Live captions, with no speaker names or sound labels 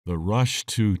The rush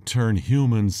to turn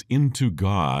humans into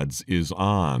gods is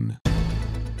on.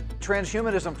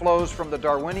 Transhumanism flows from the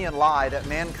Darwinian lie that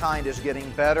mankind is getting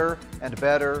better and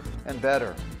better and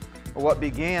better. What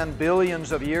began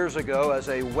billions of years ago as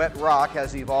a wet rock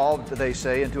has evolved, they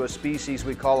say, into a species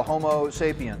we call Homo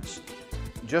sapiens.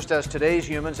 Just as today's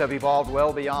humans have evolved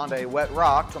well beyond a wet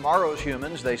rock, tomorrow's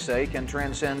humans, they say, can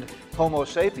transcend Homo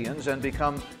sapiens and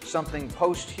become something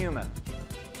post-human.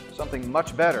 Something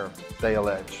much better, they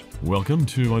allege. Welcome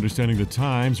to Understanding the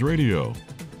Times Radio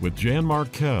with Jan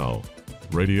Markell,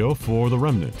 Radio for the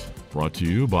Remnant, brought to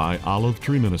you by Olive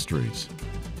Tree Ministries.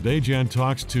 Today, Jan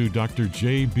talks to Dr.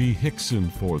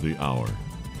 J.B.Hixson for the hour.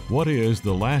 What is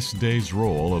the last day's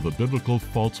role of the biblical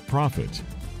false prophet?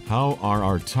 How are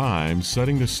our times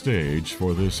setting the stage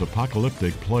for this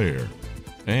apocalyptic player?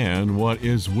 And what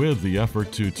is with the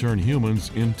effort to turn humans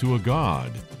into a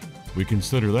god? We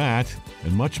consider that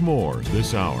and much more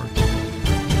this hour.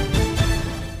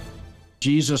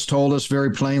 Jesus told us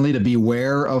very plainly to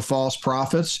beware of false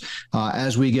prophets.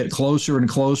 As we get closer and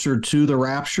closer to the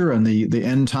rapture and the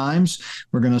end times,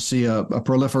 we're going to see a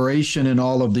proliferation in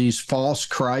all of these false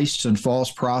Christs and false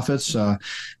prophets.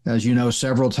 As you know,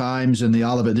 several times in the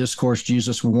Olivet Discourse,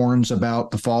 Jesus warns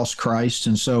about the false Christ.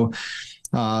 And so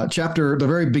the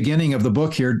very beginning of the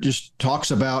book here just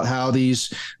talks about how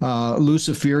these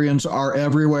Luciferians are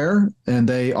everywhere, and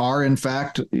they are, in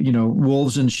fact,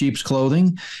 wolves in sheep's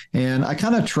clothing. And I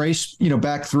kind of trace,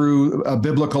 back through a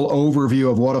biblical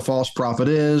overview of what a false prophet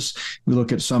is. We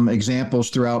look at some examples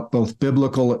throughout both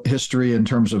biblical history in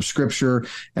terms of scripture,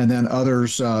 and then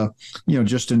others,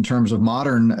 just in terms of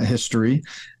modern history.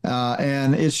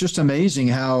 And it's just amazing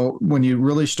how, when you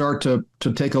really start to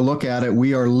take a look at it,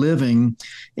 we are living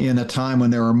in a time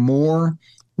when there are more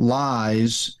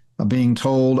lies being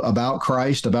told about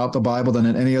Christ, about the Bible, than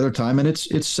at any other time, and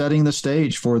it's setting the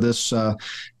stage for this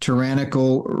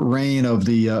tyrannical reign of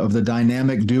the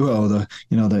dynamic duo, the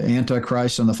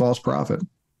Antichrist and the false prophet.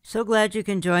 So glad you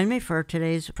can join me for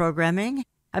today's programming.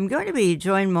 I'm going to be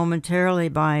joined momentarily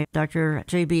by Dr.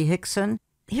 J.B.Hixson.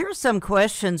 Here are some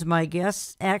questions my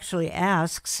guest actually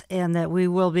asks and that we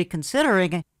will be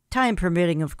considering, time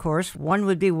permitting, of course. One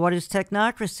would be, what is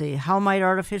technocracy? How might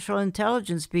artificial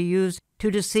intelligence be used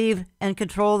to deceive and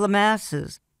control the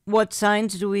masses? What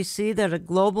signs do we see that a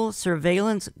global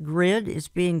surveillance grid is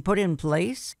being put in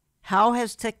place? How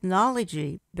has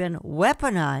technology been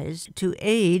weaponized to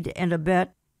aid and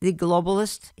abet the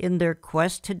globalists in their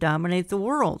quest to dominate the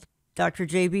world? Dr.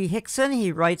 J.B.Hixson,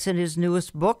 he writes in his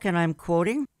newest book, and I'm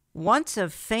quoting, "Once a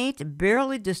faint,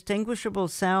 barely distinguishable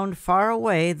sound far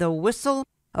away, the whistle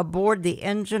aboard the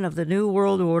engine of the New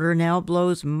World Order now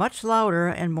blows much louder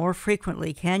and more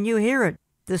frequently. Can you hear it?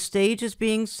 The stage is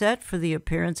being set for the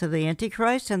appearance of the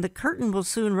Antichrist, and the curtain will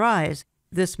soon rise.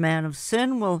 This man of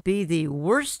sin will be the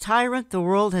worst tyrant the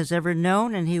world has ever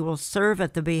known, and he will serve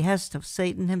at the behest of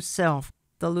Satan himself.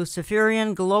 The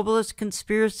Luciferian globalist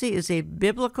conspiracy is a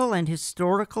biblical and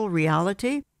historical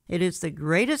reality. It is the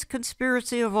greatest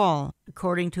conspiracy of all,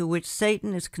 according to which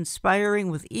Satan is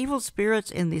conspiring with evil spirits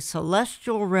in the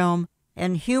celestial realm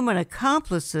and human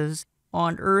accomplices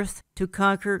on earth to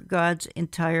conquer God's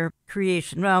entire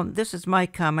creation." Now, this is my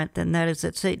comment, and that is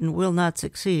that Satan will not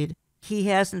succeed. He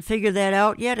hasn't figured that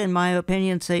out yet. In my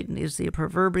opinion, Satan is the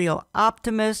proverbial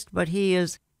optimist, but he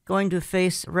is going to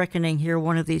face reckoning here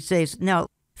one of these days. Now,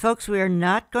 folks, we are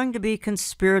not going to be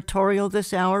conspiratorial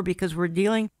this hour because we're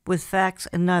dealing with facts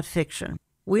and not fiction.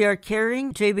 We are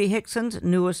carrying J.B.Hixson's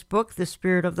newest book, The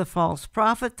Spirit of the False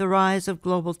Prophet, The Rise of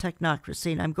Global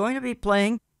Technocracy. And I'm going to be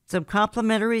playing some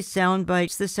complimentary sound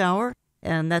bites this hour,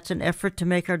 and that's an effort to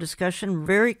make our discussion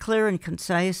very clear and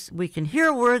concise. We can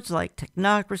hear words like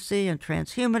technocracy and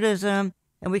transhumanism,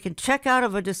 and we can check out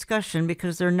of a discussion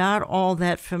because they're not all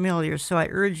that familiar. So I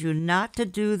urge you not to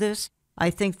do this.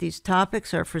 I think these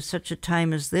topics are for such a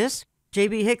time as this.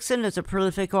 J.B.Hixson is a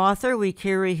prolific author. We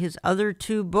carry his other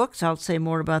two books. I'll say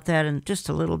more about that in just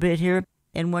a little bit here.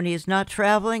 And when he is not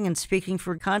traveling and speaking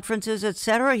for conferences,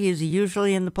 etc., he is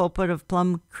usually in the pulpit of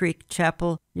Plum Creek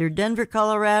Chapel near Denver,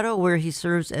 Colorado, where he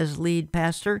serves as lead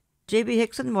pastor.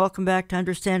 J.B.Hixson, welcome back to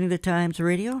Understanding the Times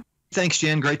Radio. Thanks,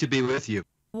 Jen. Great to be with you.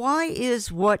 Why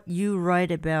is what you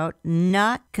write about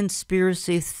not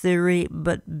conspiracy theory,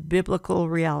 but biblical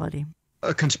reality?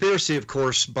 A conspiracy, of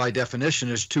course, by definition,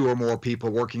 is two or more people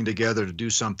working together to do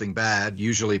something bad,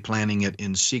 usually planning it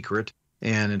in secret.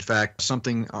 And in fact,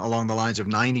 something along the lines of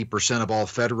 90% of all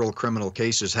federal criminal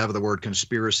cases have the word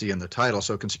conspiracy in the title.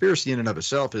 So conspiracy in and of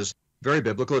itself is very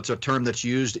biblical. It's a term that's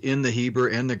used in the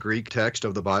Hebrew and the Greek text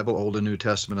of the Bible, Old and New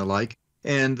Testament alike.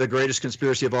 And the greatest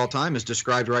conspiracy of all time is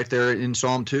described right there in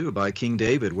Psalm 2 by King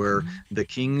David, where the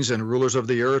kings and rulers of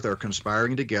the earth are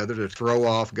conspiring together to throw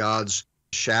off God's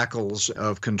shackles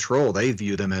of control. They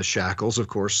view them as shackles. Of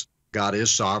course, God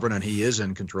is sovereign and he is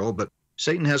in control, but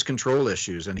Satan has control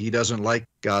issues and he doesn't like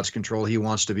God's control. He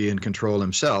wants to be in control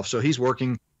himself. So he's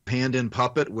working hand in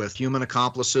puppet with human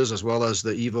accomplices as well as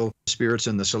the evil spirits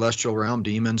in the celestial realm,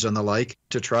 demons and the like,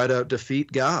 to try to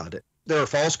defeat God. There are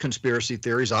false conspiracy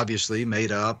theories, obviously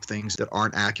made up, things that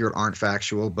aren't accurate, aren't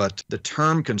factual, but the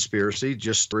term conspiracy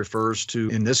just refers to,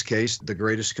 in this case, the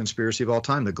greatest conspiracy of all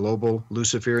time, the global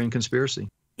Luciferian conspiracy.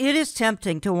 It is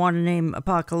tempting to want to name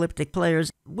apocalyptic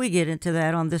players. We get into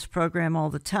that on this program all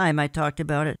the time. I talked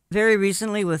about it very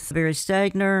recently with Barry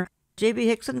Stagner.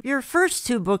 J.B.Hixson, your first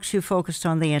two books you focused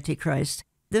on the Antichrist.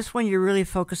 This one you're really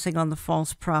focusing on the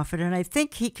false prophet, and I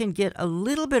think he can get a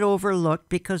little bit overlooked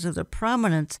because of the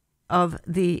prominence of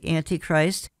the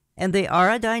Antichrist, and they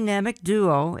are a dynamic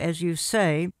duo, as you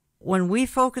say. When we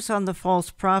focus on the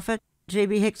false prophet,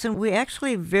 J.B.Hixson, we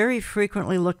actually very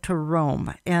frequently look to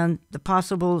Rome and the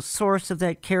possible source of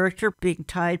that character being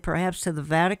tied perhaps to the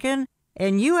Vatican,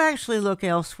 and you actually look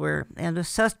elsewhere, and the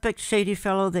suspect shady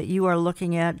fellow that you are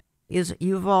looking at is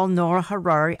Yuval Noah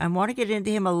Harari. I want to get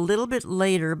into him a little bit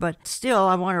later, but still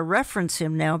I want to reference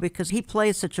him now because he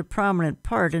plays such a prominent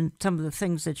part in some of the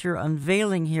things that you're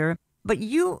unveiling here. But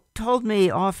you told me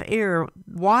off air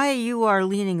why you are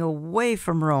leaning away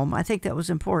from Rome. I think that was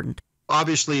important.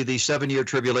 Obviously, the 7-year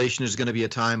tribulation is going to be a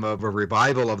time of a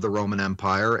revival of the Roman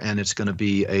Empire, and it's going to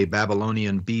be a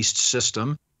Babylonian beast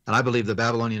system. And I believe the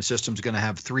Babylonian system is going to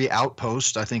have 3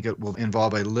 outposts. I think it will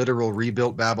involve a literal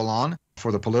rebuilt Babylon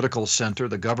for the political center,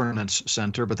 the governance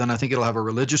center. But then I think it'll have a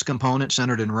religious component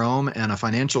centered in Rome and a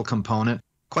financial component,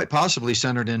 quite possibly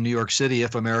centered in New York City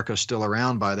if America is still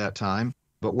around by that time,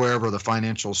 but wherever the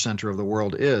financial center of the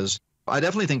world is. I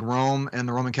definitely think Rome and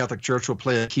the Roman Catholic Church will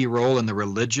play a key role in the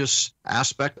religious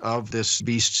aspect of this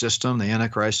beast system, the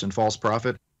Antichrist and false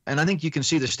prophet. And I think you can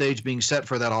see the stage being set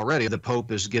for that already. The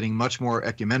Pope is getting much more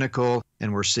ecumenical,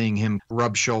 and we're seeing him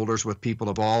rub shoulders with people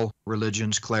of all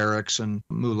religions, clerics and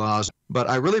mullahs. But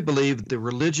I really believe the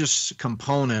religious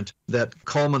component that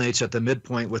culminates at the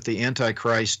midpoint with the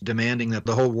Antichrist demanding that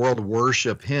the whole world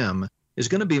worship him is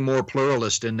going to be more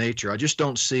pluralist in nature. I just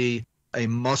don't see a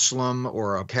Muslim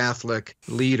or a Catholic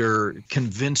leader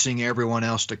convincing everyone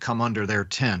else to come under their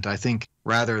tent. I think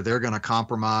rather they're going to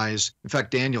compromise. In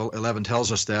fact, Daniel 11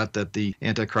 tells us that the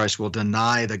Antichrist will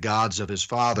deny the gods of his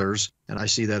fathers, and I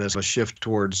see that as a shift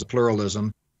towards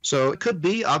pluralism. So it could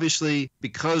be, obviously,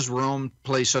 because Rome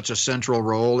plays such a central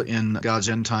role in God's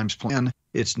end times plan,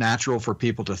 it's natural for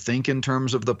people to think in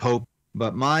terms of the Pope.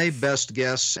 But my best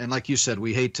guess, and like you said,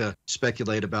 we hate to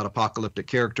speculate about apocalyptic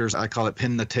characters. I call it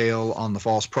pin the tail on the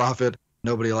false prophet.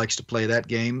 Nobody likes to play that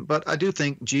game. But I do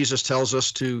think Jesus tells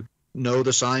us to know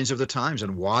the signs of the times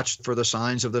and watch for the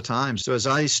signs of the times. So as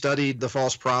I studied the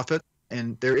false prophet,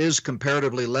 and there is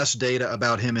comparatively less data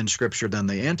about him in Scripture than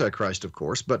the Antichrist, of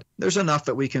course, but there's enough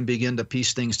that we can begin to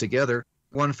piece things together.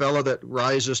 One fellow that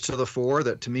rises to the fore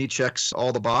that to me checks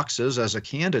all the boxes as a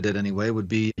candidate anyway would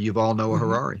be Yuval Noah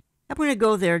Harari. I'm going to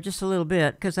go there just a little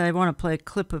bit because I want to play a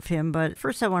clip of him. But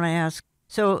first I want to ask,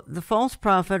 so the false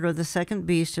prophet or the second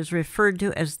beast is referred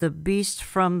to as the beast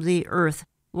from the earth.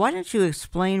 Why don't you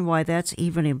explain why that's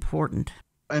even important?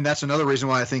 And that's another reason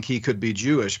why I think he could be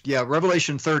Jewish. Yeah,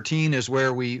 Revelation 13 is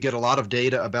where we get a lot of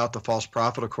data about the false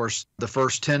prophet. Of course, the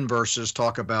first 10 verses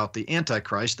talk about the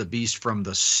Antichrist, the beast from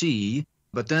the sea.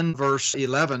 But then verse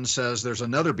 11 says there's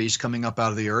another beast coming up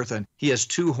out of the earth, and he has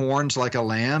 2 horns like a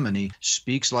lamb, and he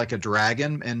speaks like a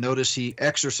dragon. And notice he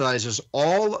exercises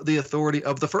all the authority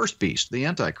of the first beast, the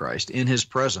Antichrist, in his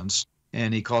presence,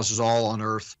 and he causes all on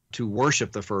earth to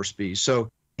worship the first beast. So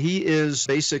he is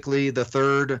basically the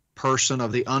third person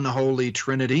of the unholy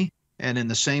Trinity. And in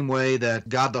the same way that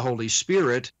God the Holy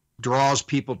Spirit draws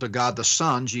people to God the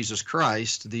Son, Jesus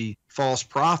Christ, the false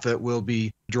prophet will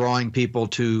be drawing people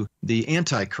to the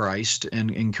Antichrist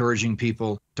and encouraging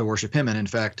people to worship him, and in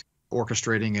fact,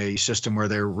 orchestrating a system where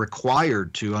they're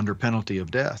required to under penalty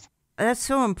of death. That's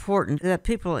so important that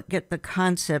people get the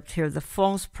concept here. The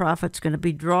false prophet's going to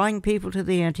be drawing people to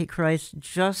the Antichrist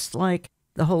just like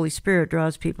the Holy Spirit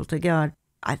draws people to God.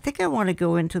 I think I want to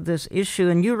go into this issue,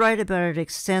 and you write about it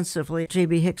extensively,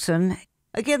 J.B.Hixson.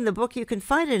 Again, the book, you can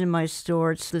find it in my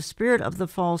store. It's The Spirit of the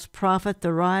False Prophet,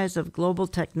 The Rise of Global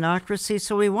Technocracy.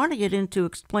 So we want to get into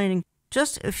explaining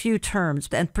just a few terms,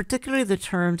 and particularly the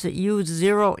terms that you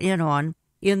zero in on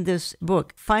in this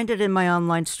book. Find it in my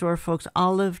online store, folks,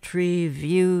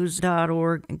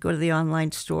 olivetreeviews.org. And go to the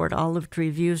online store at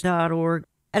olivetreeviews.org.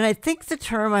 And I think the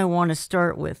term I want to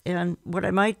start with, and what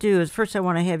I might do is first I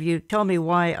want to have you tell me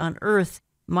why on earth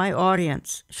my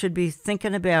audience should be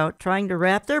thinking about trying to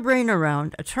wrap their brain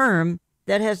around a term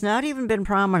that has not even been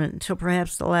prominent until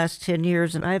perhaps the last 10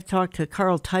 years. And I've talked to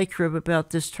Carl Teichrob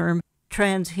about this term,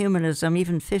 transhumanism,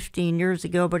 even 15 years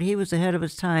ago, but he was ahead of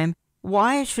his time.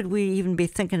 Why should we even be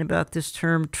thinking about this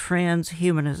term,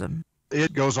 transhumanism?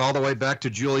 It goes all the way back to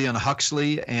Julian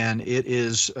Huxley, and it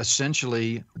is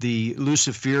essentially the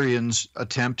Luciferians'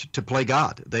 attempt to play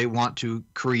God. They want to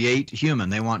create human.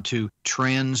 They want to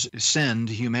transcend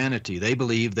humanity. They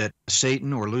believe that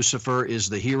Satan or Lucifer is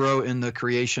the hero in the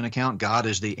creation account. God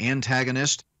is the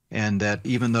antagonist, and that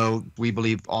even though we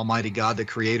believe Almighty God, the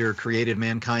Creator, created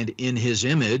mankind in His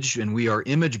image, and we are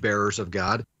image bearers of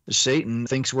God, Satan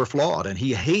thinks we're flawed, and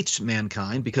he hates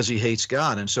mankind because he hates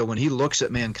God. And so when he looks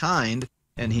at mankind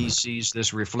and he sees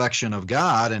this reflection of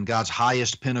God and God's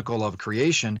highest pinnacle of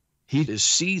creation, he is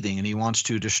seething and he wants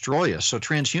to destroy us. So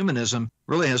transhumanism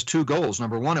really has two goals.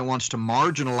 Number one, it wants to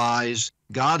marginalize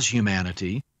God's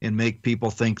humanity and make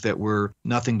people think that we're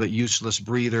nothing but useless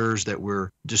breathers, that we're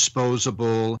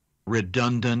disposable,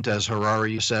 redundant, as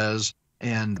Harari says,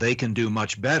 and they can do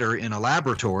much better in a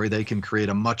laboratory. They can create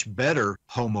a much better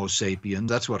Homo sapien.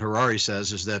 That's what Harari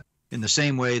says, is that in the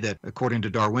same way that, according to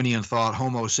Darwinian thought,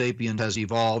 Homo sapien has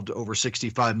evolved over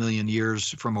 65 million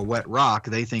years from a wet rock,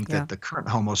 they think that the current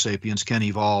Homo sapiens can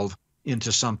evolve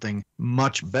into something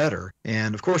much better.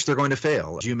 And of course, they're going to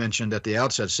fail. As you mentioned at the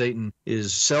outset, Satan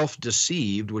is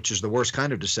self-deceived, which is the worst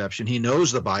kind of deception. He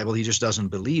knows the Bible, he just doesn't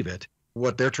believe it.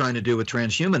 What they're trying to do with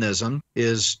transhumanism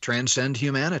is transcend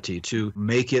humanity, to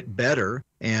make it better,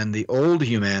 and the old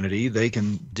humanity they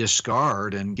can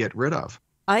discard and get rid of.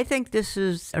 I think this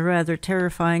is a rather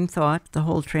terrifying thought, the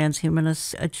whole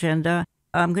transhumanist agenda.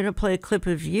 I'm going to play a clip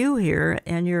of you here,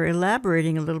 and you're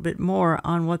elaborating a little bit more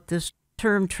on what this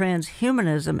term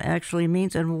transhumanism actually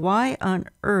means and why on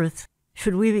earth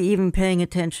should we be even paying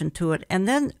attention to it? And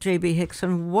then,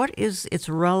 J.B.Hixson, what is its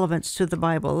relevance to the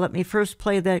Bible? Let me first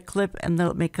play that clip, and then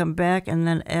let me come back and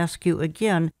then ask you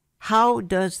again, how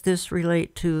does this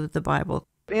relate to the Bible?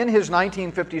 In his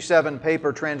 1957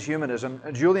 paper,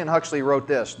 Transhumanism, Julian Huxley wrote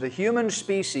this: "The human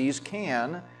species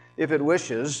can, if it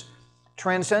wishes,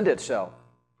 transcend itself.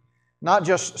 Not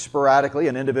just sporadically,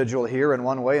 an individual here in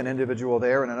one way, an individual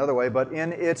there in another way, but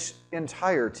in its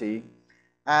entirety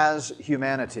as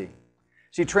humanity."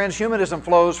 See, transhumanism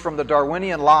flows from the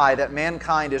Darwinian lie that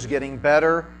mankind is getting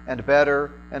better and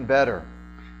better and better.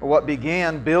 What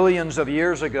began billions of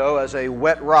years ago as a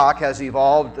wet rock has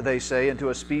evolved, they say,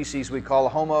 into a species we call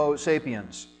Homo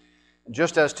sapiens.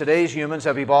 Just as today's humans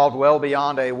have evolved well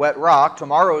beyond a wet rock,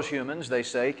 tomorrow's humans, they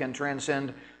say, can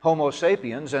transcend Homo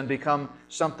sapiens and become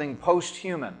something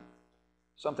post-human,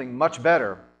 something much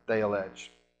better, they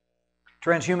allege.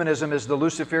 Transhumanism is the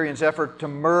Luciferians' effort to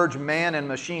merge man and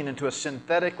machine into a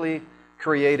synthetically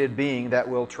created being that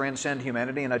will transcend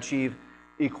humanity and achieve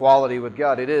equality with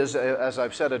God. It is, as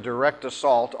I've said, a direct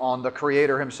assault on the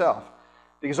Creator Himself,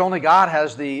 because only God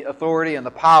has the authority and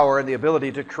the power and the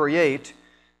ability to create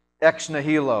ex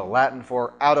nihilo, Latin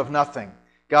for out of nothing.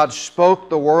 God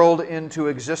spoke the world into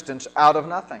existence out of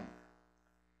nothing.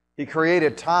 He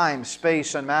created time,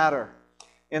 space, and matter.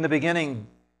 In the beginning,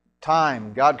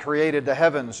 time, God created the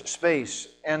heavens, space,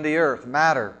 and the earth,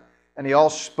 matter, and He all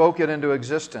spoke it into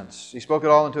existence. He spoke it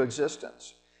all into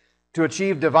existence. To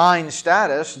achieve divine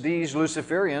status, these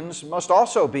Luciferians must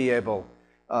also be able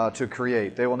to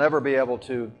create. They will never be able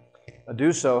to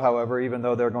do so, however, even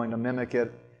though they're going to mimic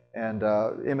it and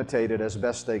imitate it as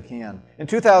best they can. In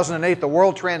 2008, the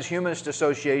World Transhumanist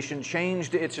Association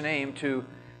changed its name to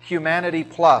Humanity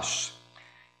Plus,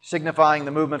 signifying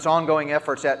the movement's ongoing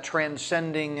efforts at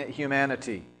transcending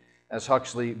humanity, as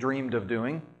Huxley dreamed of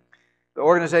doing. The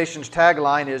organization's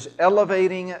tagline is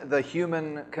elevating the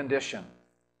human condition.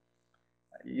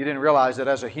 You didn't realize that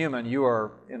as a human, you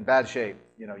are in bad shape.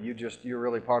 You know, you're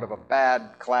really part of a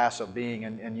bad class of being,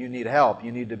 and you need help.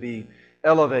 You need to be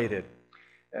elevated.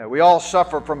 We all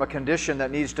suffer from a condition that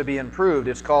needs to be improved.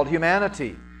 It's called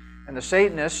humanity. And the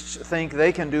Satanists think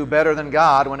they can do better than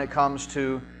God when it comes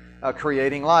to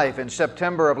creating life. In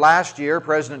September of last year,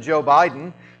 President Joe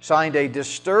Biden signed a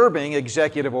disturbing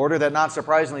executive order that, not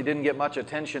surprisingly, didn't get much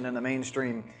attention in the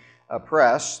mainstream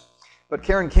press. But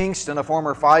Karen Kingston, a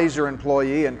former Pfizer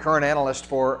employee and current analyst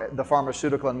for the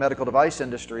pharmaceutical and medical device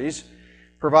industries,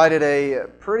 provided a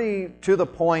pretty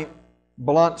to-the-point,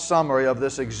 blunt summary of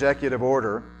this executive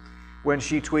order when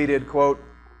she tweeted, quote,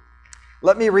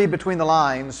 "Let me read between the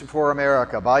lines for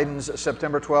America. Biden's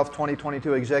September 12,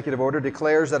 2022 executive order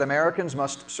declares that Americans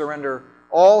must surrender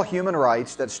all human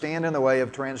rights that stand in the way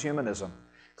of transhumanism.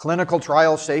 Clinical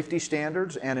trial safety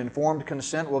standards and informed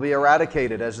consent will be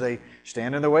eradicated as they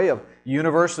stand in the way of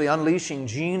universally unleashing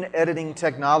gene editing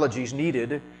technologies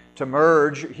needed to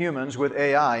merge humans with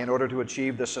AI in order to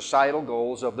achieve the societal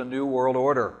goals of the New World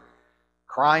Order.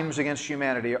 Crimes against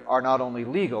humanity are not only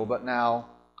legal, but now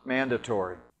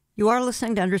mandatory. You are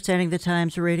listening to Understanding the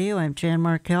Times Radio. I'm Jan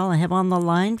Markell. I have on the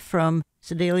line from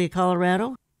Sedalia,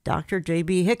 Colorado, Dr.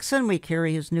 J.B.Hixson. We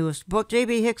carry his newest book.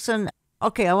 J.B.Hixson,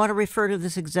 okay, I want to refer to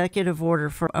this executive order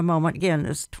for a moment. Again,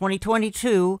 it's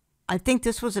 2022. I think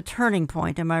this was a turning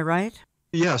point. Am I right?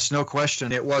 Yes, no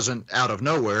question. It wasn't out of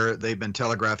nowhere. They've been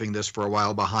telegraphing this for a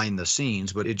while behind the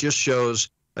scenes, but it just shows,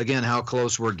 again, how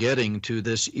close we're getting to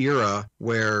this era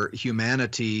where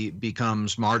humanity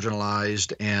becomes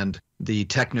marginalized and the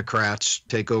technocrats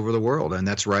take over the world, and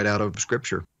that's right out of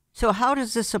Scripture. So how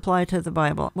does this apply to the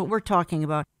Bible? What we're talking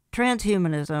about,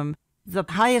 transhumanism, the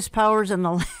highest powers in the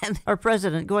land, our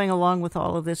president going along with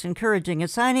all of this, encouraging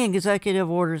and signing executive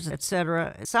orders,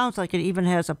 etc. It sounds like it even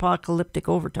has apocalyptic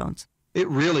overtones. It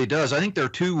really does. I think there are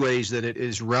two ways that it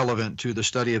is relevant to the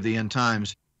study of the end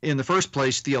times. In the first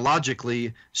place,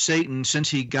 theologically, Satan,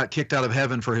 since he got kicked out of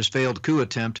heaven for his failed coup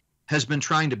attempt, has been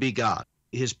trying to be God.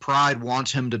 His pride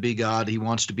wants him to be God. He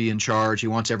wants to be in charge. He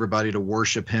wants everybody to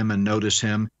worship him and notice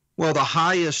him. Well, the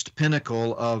highest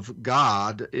pinnacle of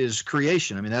God is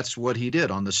creation. I mean, that's what he did.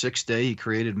 On the sixth day, he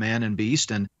created man and beast,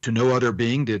 and to no other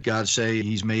being did God say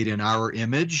he's made in our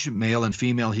image. Male and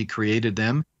female, he created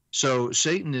them. So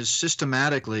Satan is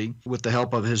systematically, with the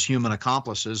help of his human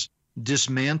accomplices,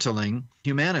 dismantling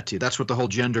humanity. That's what the whole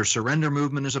gender surrender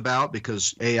movement is about,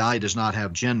 because AI does not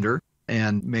have gender,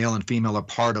 and male and female are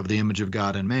part of the image of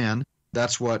God and man.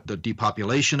 That's what the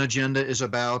depopulation agenda is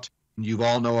about. You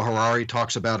all know Harari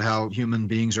talks about how human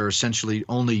beings are essentially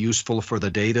only useful for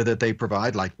the data that they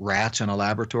provide, like rats in a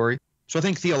laboratory. So I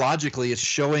think theologically it's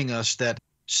showing us that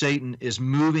Satan is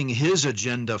moving his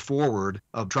agenda forward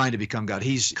of trying to become God.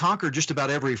 He's conquered just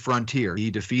about every frontier. He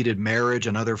defeated marriage,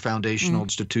 another foundational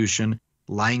institution,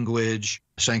 language,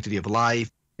 sanctity of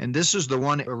life. And this is the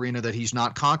one arena that he's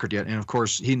not conquered yet. And of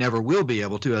course, he never will be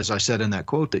able to, as I said in that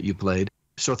quote that you played.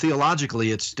 So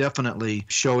theologically, it's definitely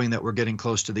showing that we're getting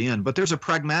close to the end. But there's a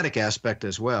pragmatic aspect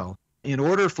as well. In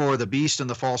order for the beast and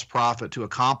the false prophet to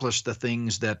accomplish the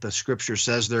things that the Scripture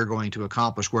says they're going to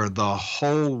accomplish, where the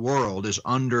whole world is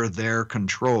under their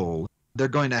control, they're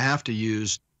going to have to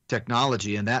use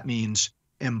technology, and that means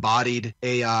embodied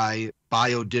AI,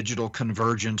 biodigital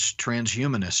convergence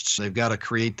transhumanists. They've got to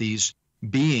create these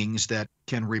beings that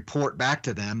can report back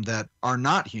to them that are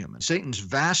not human. Satan's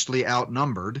vastly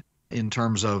outnumbered in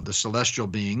terms of the celestial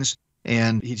beings.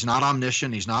 And he's not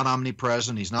omniscient, he's not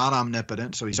omnipresent, he's not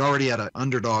omnipotent, so he's already at an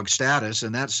underdog status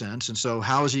in that sense. And so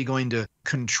how is he going to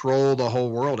control the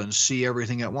whole world and see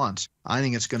everything at once? I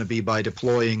think it's going to be by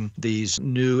deploying these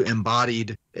new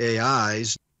embodied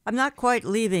AIs. I'm not quite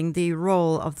leaving the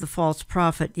role of the false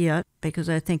prophet yet, because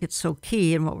I think it's so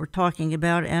key in what we're talking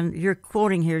about. And you're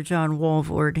quoting here John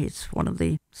Walvoord. He's one of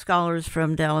the scholars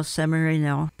from Dallas Seminary,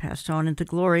 now passed on into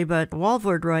glory. But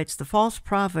Walvoord writes, the false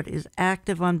prophet is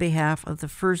active on behalf of the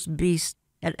first beast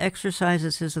and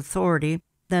exercises his authority.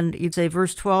 Then you'd say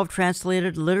verse 12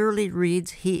 translated literally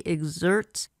reads, he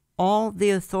exerts all the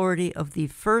authority of the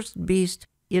first beast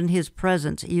in his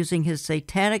presence, using his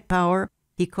satanic power.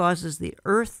 He causes the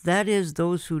earth, that is,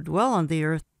 those who dwell on the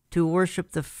earth, to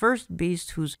worship the first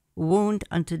beast whose wound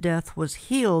unto death was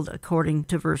healed, according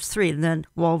to verse 3. And then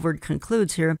Walvoord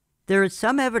concludes here, there is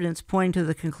some evidence pointing to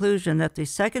the conclusion that the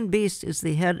second beast is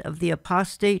the head of the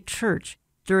apostate church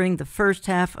during the first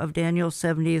half of Daniel's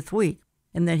 70th week.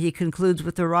 And then he concludes,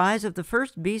 with the rise of the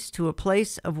first beast to a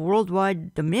place of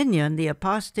worldwide dominion, the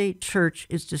apostate church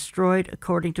is destroyed,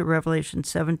 according to Revelation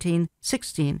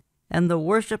 17:16. And the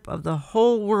worship of the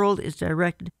whole world is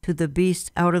directed to the beast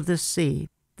out of the sea.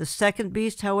 The second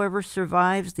beast, however,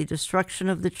 survives the destruction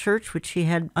of the church, which he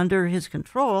had under his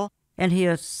control, and he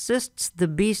assists the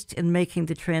beast in making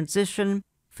the transition,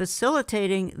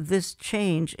 facilitating this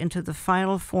change into the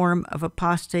final form of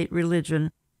apostate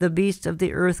religion. The beast of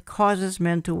the earth causes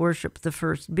men to worship the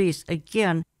first beast.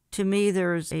 Again, to me,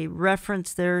 there's a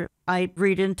reference there. I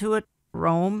read into it.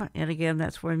 Rome, and again,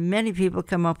 that's where many people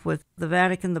come up with the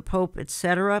Vatican, the Pope,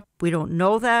 etc. We don't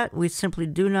know that. We simply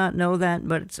do not know that,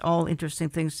 but it's all interesting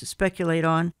things to speculate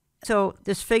on. So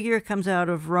this figure comes out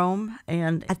of Rome,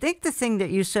 and I think the thing that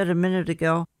you said a minute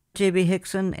ago,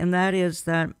 J.B.Hixson, and that is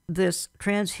that this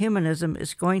transhumanism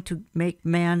is going to make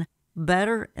man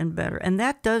better and better. And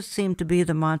that does seem to be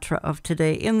the mantra of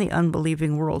today in the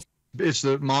unbelieving world. It's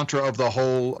the mantra of the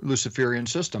whole Luciferian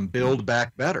system, build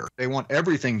back better. They want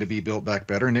everything to be built back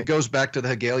better. And it goes back to the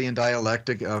Hegelian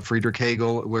dialectic, Friedrich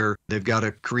Hegel, where they've got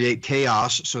to create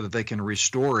chaos so that they can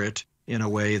restore it in a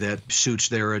way that suits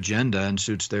their agenda and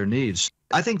suits their needs.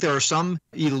 I think there are some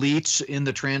elites in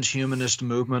the transhumanist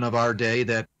movement of our day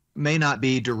that may not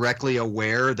be directly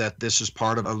aware that this is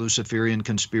part of a Luciferian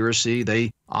conspiracy.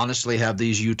 They honestly have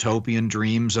these utopian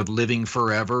dreams of living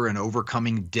forever and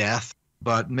overcoming death.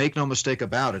 But make no mistake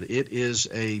about it, it is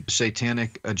a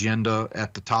satanic agenda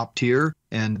at the top tier,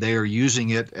 and they are using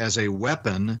it as a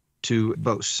weapon to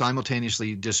both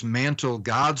simultaneously dismantle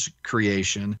God's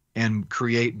creation and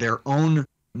create their own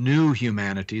new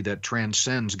humanity that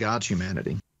transcends God's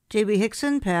humanity.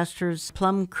 J.B.Hixson pastors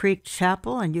Plum Creek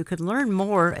Chapel, and you can learn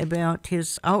more about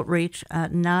his outreach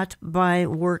at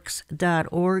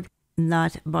notbyworks.org.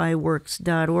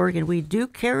 notbyworks.org, and we do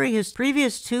carry his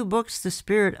previous 2 books, The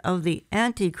Spirit of the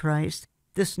Antichrist.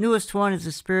 This newest one is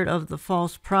The Spirit of the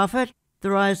False Prophet,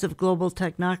 The Rise of Global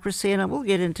Technocracy, and we'll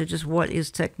get into just what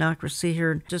is technocracy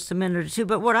here in just a minute or two.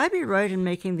 But would I be right in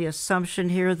making the assumption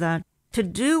here that to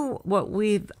do what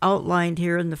we've outlined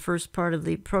here in the first part of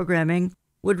the programming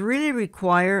would really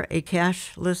require a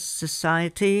cashless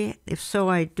society? If so,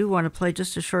 I do want to play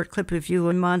just a short clip of you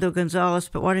and Mondo Gonzalez,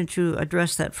 but why don't you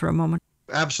address that for a moment?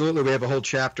 Absolutely. We have a whole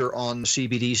chapter on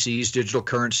CBDCs, digital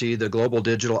currency, the global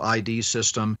digital ID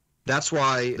system. That's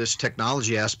why this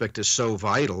technology aspect is so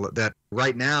vital, that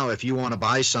right now, if you want to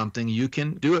buy something, you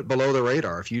can do it below the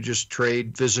radar. If you just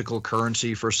trade physical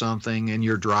currency for something in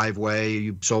your driveway,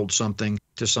 you sold something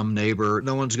to some neighbor,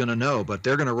 no one's going to know. But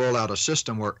they're going to roll out a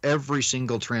system where every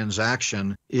single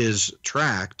transaction is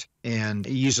tracked and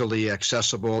easily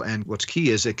accessible. And what's key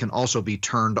is it can also be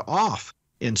turned off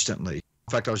instantly.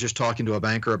 In fact, I was just talking to a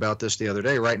banker about this the other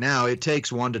day. Right now, it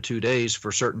takes 1 to 2 days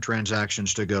for certain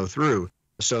transactions to go through,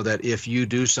 so that if you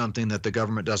do something that the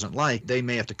government doesn't like, they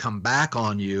may have to come back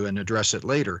on you and address it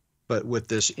later. But with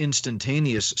this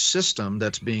instantaneous system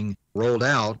that's being rolled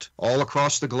out all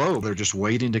across the globe, they're just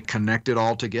waiting to connect it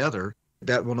all together.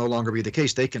 That will no longer be the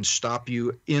case. They can stop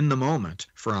you in the moment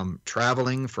from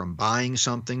traveling, from buying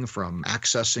something, from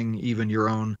accessing even your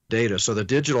own data. So the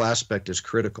digital aspect is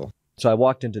critical. So I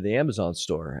walked into the Amazon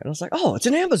store and I was like, oh, it's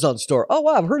an Amazon store. Oh,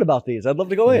 wow, I've heard about these. I'd love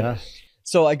to go in.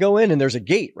 So I go in and there's a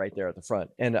gate right there at the front,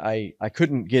 and I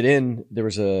couldn't get in. There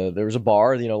was a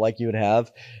bar, like you would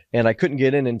have, and I couldn't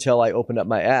get in until I opened up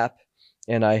my app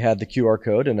and I had the QR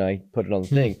code and I put it on the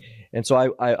thing. And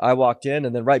so I walked in,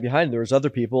 and then right behind there was other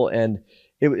people, and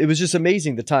it was just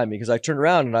amazing the timing, because I turned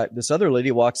around and this other lady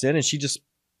walks in and she just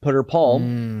put her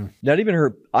palm, not even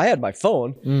her, I had my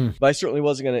phone, but I certainly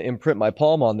wasn't going to imprint my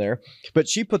palm on there. But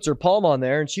she puts her palm on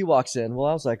there and she walks in. Well,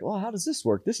 I was like, oh, how does this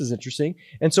work? This is interesting.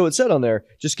 And so it said on there,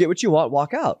 just get what you want,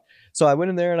 walk out. So I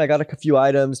went in there and I got a few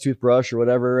items, toothbrush or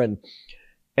whatever. And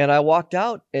I walked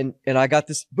out and I got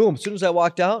this, boom, as soon as I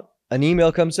walked out, an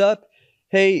email comes up.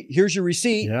 Hey, here's your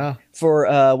receipt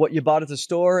for what you bought at the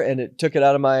store. And it took it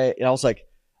out of and I was like,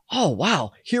 oh,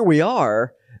 wow, here we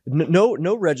are.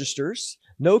 No registers.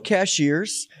 No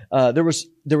cashiers. There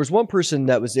was one person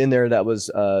that was in there that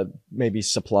was maybe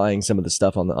supplying some of the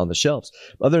stuff on the shelves.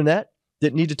 Other than that,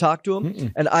 didn't need to talk to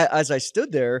them. And as I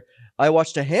stood there, I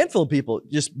watched a handful of people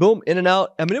just boom in and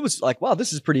out. I mean, it was like, wow,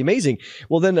 this is pretty amazing.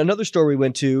 Well, then another store we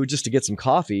went to just to get some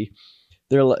coffee.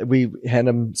 We hand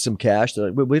them some cash.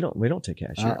 They're like, we don't take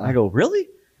cash here. I go, really?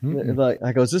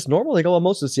 I go, is this normal? They go, well,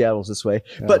 most of Seattle's this way.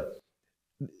 Yeah. But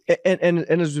and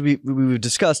as we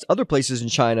discussed, other places in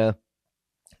China,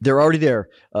 they're already there,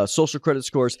 social credit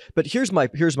scores. But here's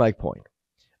my point.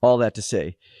 All that to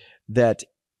say that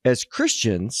as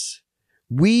Christians,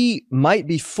 we might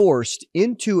be forced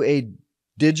into a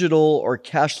digital or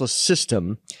cashless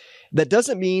system. That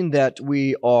doesn't mean that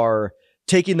we are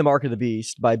taking the mark of the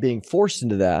beast by being forced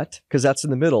into that, because that's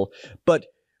in the middle. But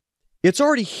it's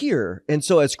already here. And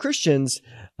so as Christians,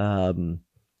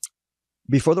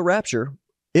 before the rapture,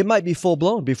 it might be full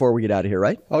blown before we get out of here,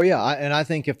 right? Oh, yeah. And I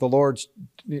think if the Lord's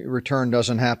return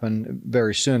doesn't happen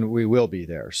very soon, we will be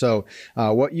there. So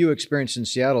what you experience in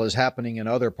Seattle is happening in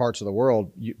other parts of the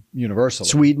world universally.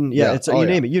 Sweden. Yeah. You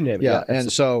name it. Yeah. And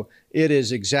so it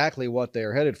is exactly what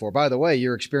they're headed for. By the way,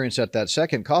 your experience at that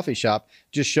second coffee shop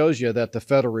just shows you that the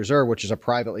Federal Reserve, which is a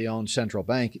privately owned central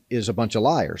bank, is a bunch of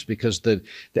liars, because the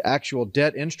actual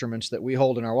debt instruments that we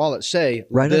hold in our wallet say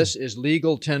this is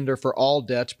legal tender for all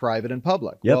debts, private and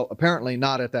public. Yep. Well, apparently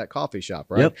not at that coffee shop,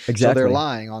 right? Yep, exactly. So they're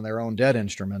lying on their own debt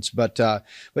instruments. But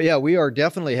yeah, we are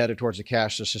definitely headed towards a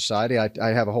cashless society.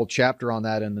 I have a whole chapter on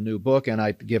that in the new book, and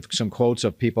I give some quotes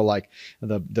of people like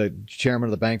the chairman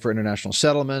of the Bank for International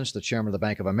Settlements, the the chairman of the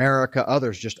Bank of America,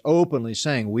 others just openly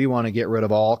saying we want to get rid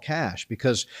of all cash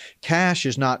because cash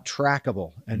is not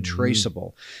trackable and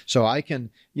traceable. So I can,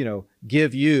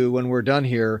 give you, when we're done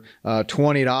here,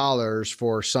 $20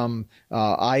 for some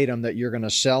item that you're going to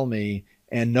sell me,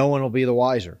 and no one will be the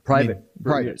wiser. Private,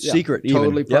 secret, even.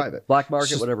 Totally private. Black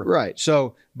market, whatever. Right.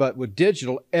 So, but with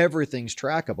digital, everything's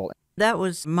trackable. That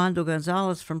was Mando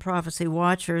Gonzalez from Prophecy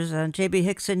Watchers.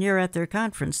 J.B.Hixson, you're at their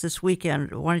conference this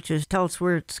weekend. Why don't you tell us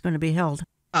where it's going to be held?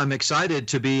 I'm excited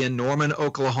to be in Norman,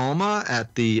 Oklahoma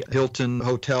at the Hilton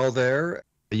Hotel there.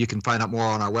 You can find out more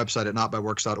on our website at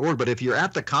notbyworks.org. But if you're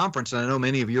at the conference, and I know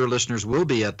many of your listeners will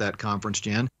be at that conference,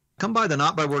 Jan, come by the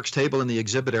Not by Works table in the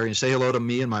exhibit area and say hello to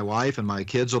me and my wife, and my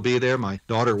kids will be there. My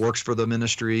daughter works for the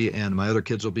ministry, and my other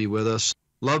kids will be with us.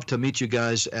 Love to meet you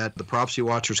guys at the Prophecy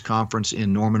Watchers Conference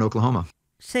in Norman, Oklahoma.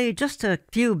 Say, just a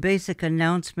few basic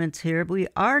announcements here. We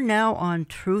are now on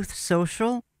Truth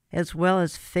Social, as well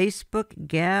as Facebook,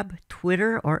 Gab,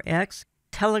 Twitter or X,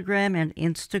 Telegram, and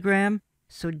Instagram.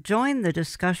 So join the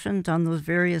discussions on those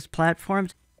various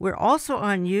platforms. We're also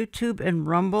on YouTube and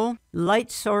Rumble,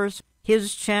 Light Source,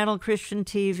 his channel, Christian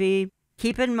TV.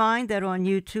 Keep in mind that on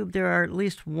YouTube there are at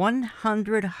least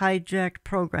 100 hijacked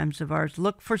programs of ours.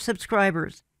 Look for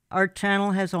subscribers. Our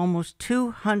channel has almost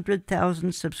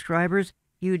 200,000 subscribers.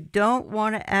 You don't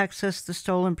want to access the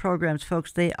stolen programs,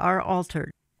 folks. They are altered.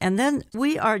 And then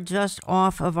we are just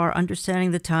off of our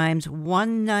Understanding the Times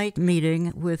one-night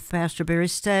meeting with Pastor Barry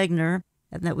Stagner,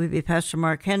 and that would be Pastor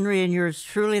Mark Henry and yours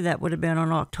truly. That would have been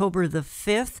on October the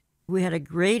 5th. We had a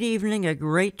great evening, a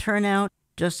great turnout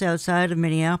just outside of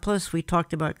Minneapolis. We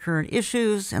talked about current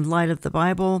issues in light of the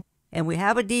Bible, and we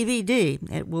have a DVD.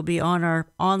 It will be on our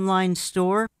online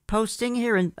store, posting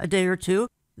here in a day or two.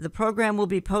 The program will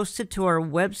be posted to our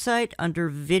website under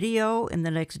video in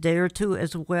the next day or two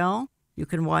as well. You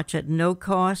can watch at no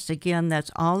cost. Again,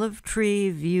 that's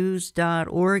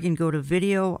olivetreeviews.org and go to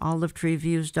video,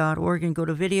 olivetreeviews.org and go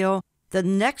to video. The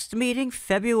next meeting,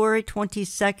 February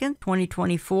 22nd,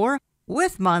 2024,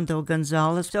 with Mando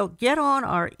Gonzalez. So get on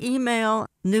our email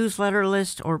newsletter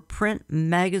list or print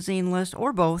magazine list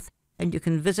or both, and you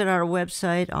can visit our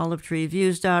website,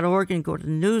 olivetreeviews.org, and go to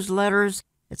newsletters.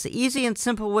 It's an easy and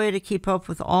simple way to keep up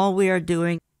with all we are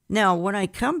doing. Now, when I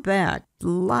come back,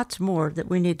 lots more that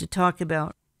we need to talk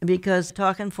about, because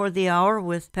talking for the hour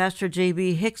with Pastor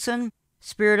J.B.Hixson,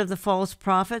 Spirit of the False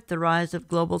Prophet, the Rise of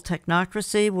Global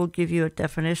Technocracy. We'll give you a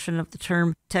definition of the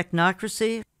term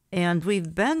technocracy. And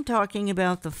we've been talking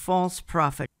about the false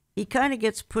prophet. He kind of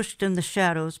gets pushed in the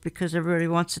shadows because everybody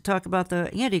wants to talk about the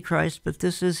Antichrist, but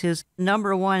this is his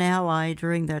number one ally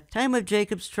during that time of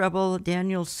Jacob's trouble,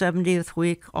 Daniel's 70th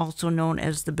week, also known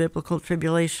as the Biblical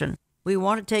Tribulation. We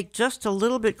want to take just a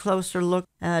little bit closer look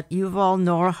at Yuval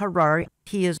Noah Harari.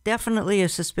 He is definitely a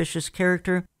suspicious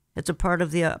character. It's a part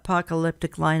of the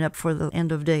apocalyptic lineup for the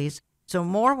end of days. So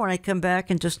more when I come back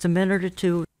in just a minute or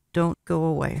two. Don't go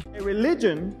away. A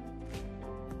religion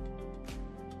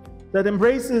that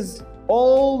embraces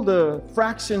all the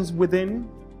fractions within,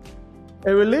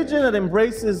 a religion that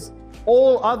embraces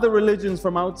all other religions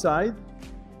from outside,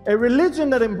 a religion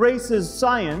that embraces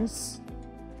science,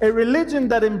 a religion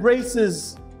that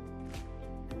embraces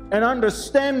an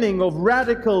understanding of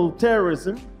radical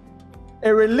terrorism,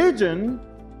 a religion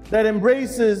that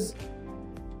embraces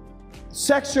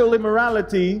sexual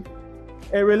immorality,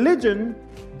 a religion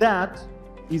that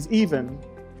is even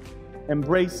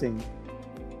embracing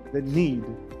the need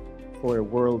for a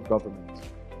world government.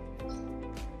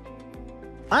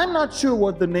 I'm not sure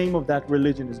what the name of that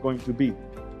religion is going to be,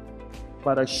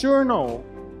 but I sure know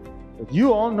that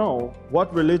you all know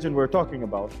what religion we're talking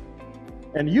about,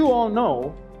 and you all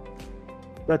know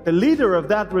that the leader of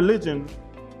that religion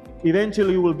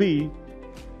eventually will be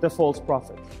the false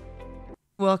prophet.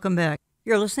 Welcome back.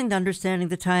 You're listening to Understanding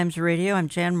the Times Radio. I'm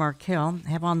Jan Markell. I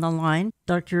have on the line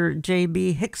Dr.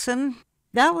 J.B.Hixson.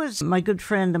 That was my good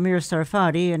friend Amir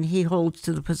Sarfati, and he holds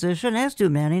to the position, as do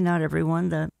many, not everyone,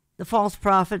 that the false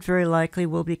prophet very likely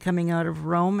will be coming out of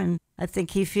Rome, and I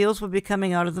think he feels will be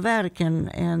coming out of the Vatican.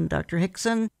 And Dr.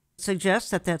 Hixson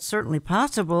suggests that that's certainly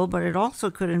possible, but it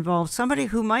also could involve somebody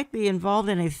who might be involved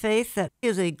in a faith that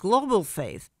is a global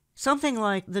faith. Something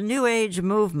like the New Age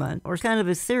movement, or kind of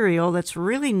ethereal, that's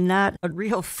really not a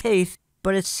real faith,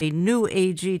 but it's a New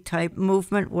Agey type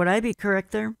movement. Would I be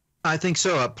correct there? I think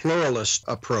so. A pluralist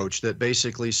approach that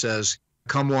basically says,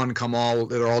 come one, come all.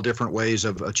 There are all different ways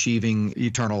of achieving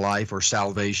eternal life or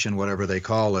salvation, whatever they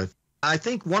call it. I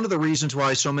think one of the reasons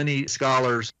why so many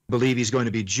scholars believe he's going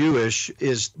to be Jewish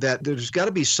is that there's got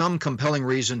to be some compelling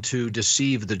reason to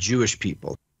deceive the Jewish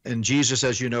people. And Jesus,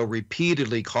 as you know,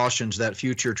 repeatedly cautions that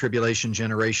future tribulation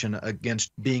generation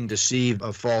against being deceived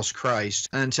of false Christ.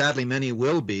 And sadly, many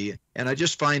will be. And I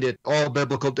just find it, all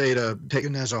biblical data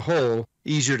taken as a whole,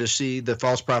 easier to see the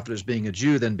false prophet as being a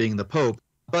Jew than being the Pope.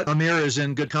 But Amir is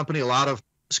in good company. A lot of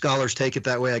scholars take it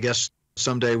that way. I guess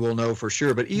someday we'll know for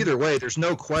sure. But either way, there's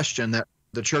no question that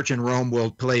the church in Rome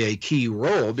will play a key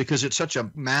role because it's such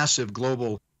a massive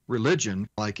global religion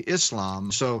like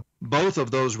Islam. So both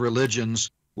of those religions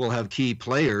will have key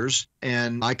players.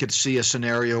 And I could see a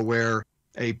scenario where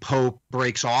a pope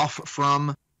breaks off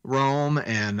from Rome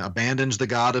and abandons the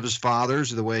God of his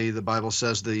fathers, the way the Bible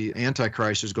says the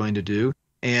Antichrist is going to do,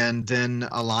 and then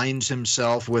aligns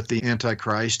himself with the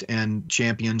Antichrist and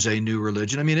champions a new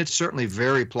religion. I mean, it's certainly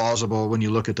very plausible when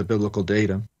you look at the biblical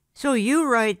data. So you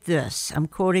write this, I'm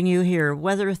quoting you here,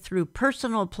 whether through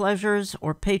personal pleasures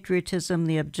or patriotism,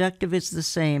 the objective is the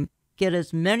same. Get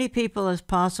as many people as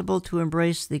possible to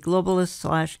embrace the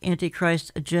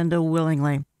globalist/Antichrist agenda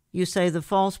willingly. You say the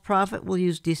false prophet will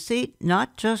use deceit,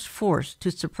 not just force,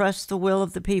 to suppress the will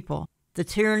of the people. The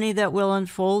tyranny that will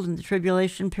unfold in the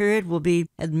tribulation period will be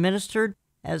administered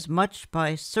as much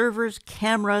by servers,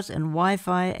 cameras, and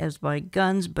Wi-Fi as by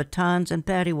guns, batons, and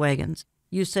paddy wagons.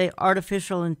 You say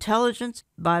artificial intelligence,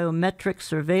 biometric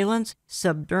surveillance,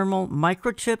 subdermal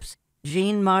microchips,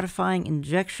 gene-modifying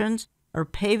injections are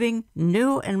paving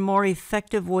new and more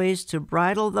effective ways to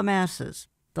bridle the masses.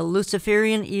 The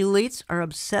Luciferian elites are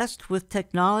obsessed with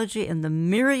technology in the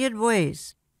myriad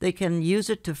ways they can use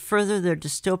it to further their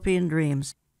dystopian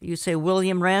dreams. You say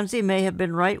William Ramsey may have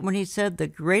been right when he said the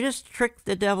greatest trick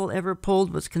the devil ever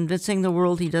pulled was convincing the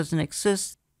world he doesn't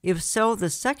exist. If so,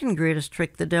 the second greatest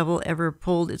trick the devil ever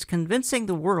pulled is convincing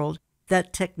the world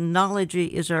that technology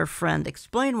is our friend.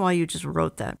 Explain why you just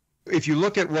wrote that. If you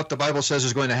look at what the Bible says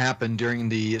is going to happen during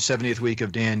the 70th week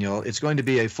of Daniel, it's going to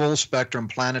be a full-spectrum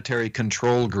planetary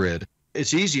control grid.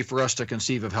 It's easy for us to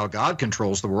conceive of how God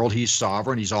controls the world. He's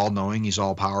sovereign, he's all-knowing, he's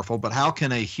all-powerful. But how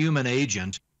can a human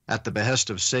agent, at the behest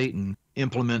of Satan,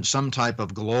 implement some type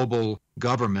of global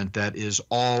government that is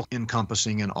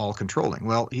all-encompassing and all-controlling?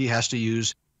 Well, he has to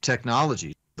use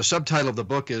technology. The subtitle of the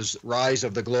book is Rise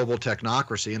of the Global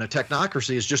Technocracy, and a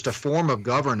technocracy is just a form of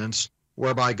governance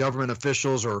whereby government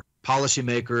officials or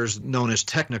policymakers known as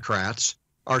technocrats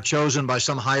are chosen by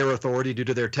some higher authority due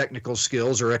to their technical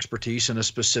skills or expertise in a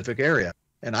specific area.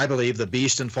 And I believe the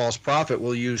beast and false prophet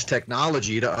will use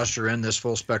technology to usher in this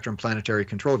full-spectrum planetary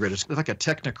control grid. It's like a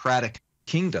technocratic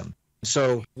kingdom.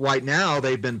 So right now,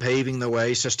 they've been paving the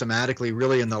way systematically,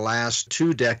 really in the last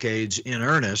 2 decades in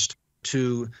earnest,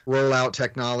 to roll out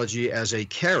technology as a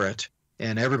carrot,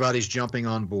 and everybody's jumping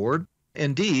on board.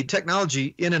 Indeed,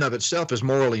 technology in and of itself is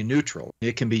morally neutral.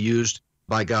 It can be used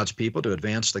by God's people to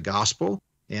advance the gospel,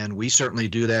 and we certainly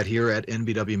do that here at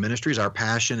NBW Ministries. Our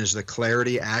passion is the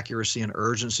clarity, accuracy, and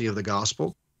urgency of the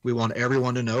gospel. We want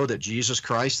everyone to know that Jesus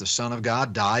Christ, the Son of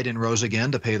God, died and rose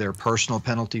again to pay their personal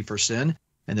penalty for sin,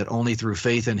 and that only through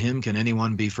faith in him can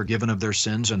anyone be forgiven of their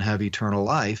sins and have eternal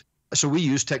life. So we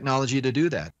use technology to do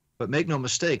that. But make no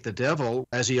mistake, the devil,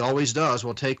 as he always does,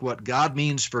 will take what God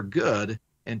means for good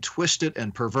and twist it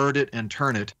and pervert it and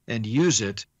turn it and use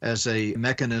it as a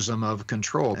mechanism of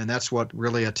control. And that's what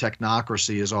really a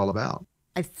technocracy is all about.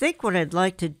 I think what I'd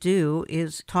like to do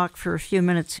is talk for a few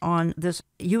minutes on this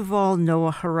Yuval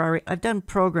Noah Harari. I've done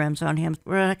programs on him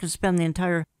where I could spend the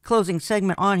entire closing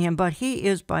segment on him, but he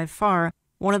is by far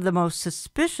one of the most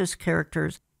suspicious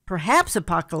characters, perhaps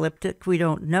apocalyptic, we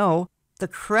don't know. The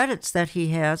credits that he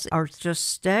has are just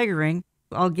staggering.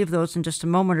 I'll give those in just a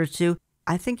moment or two.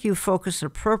 I think you focus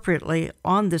appropriately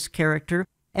on this character,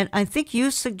 and I think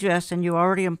you suggest, and you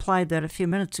already implied that a few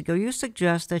minutes ago, you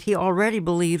suggest that he already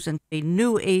believes in a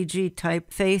new age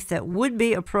type faith that would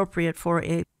be appropriate for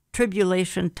a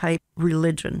tribulation type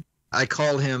religion. I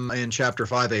call him in chapter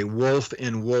 5 a wolf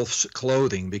in wolf's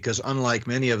clothing, because unlike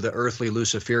many of the earthly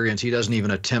Luciferians, he doesn't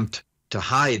even attempt to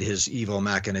hide his evil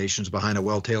machinations behind a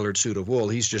well-tailored suit of wool.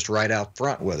 He's just right out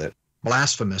front with it.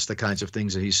 Blasphemous, the kinds of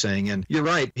things that he's saying. And you're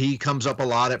right, he comes up a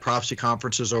lot at prophecy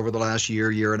conferences over the last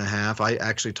year and a half. I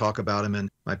actually talk about him in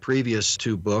my previous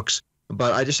 2 books.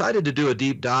 But I decided to do a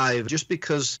deep dive just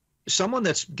because someone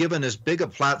that's given as big a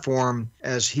platform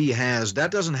as he has,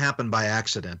 that doesn't happen by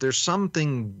accident. There's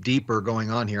something deeper going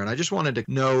on here, and I just wanted to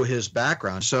know his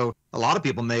background. So a lot of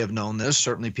people may have known this,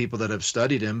 certainly people that have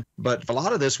studied him, but a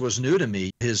lot of this was new to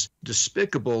me. His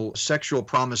despicable sexual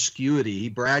promiscuity, he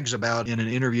brags about in an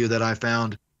interview that I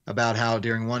found about how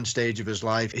during one stage of his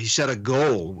life, he set a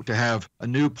goal to have a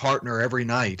new partner every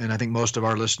night. And I think most of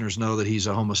our listeners know that he's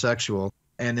a homosexual.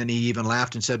 And then he even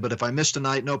laughed and said, but if I missed a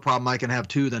night, no problem, I can have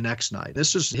 2 the next night.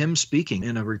 This is him speaking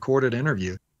in a recorded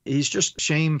interview. He's just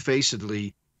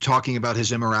shamefacedly talking about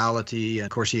his immorality. And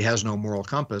of course, he has no moral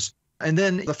compass. And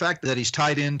then the fact that he's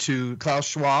tied into Klaus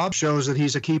Schwab shows that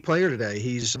he's a key player today.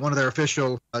 He's one of their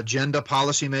official agenda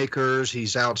policymakers.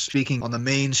 He's out speaking on the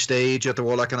main stage at the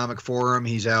World Economic Forum.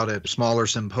 He's out at smaller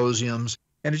symposiums.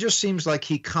 And it just seems like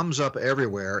he comes up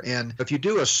everywhere. And if you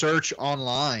do a search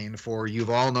online for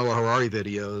Yuval Noah Harari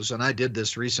videos, and I did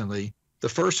this recently, the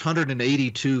first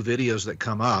 182 videos that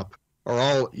come up are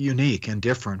all unique and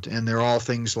different. And they're all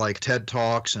things like TED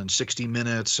Talks and 60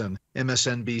 Minutes and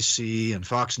MSNBC and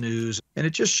Fox News. And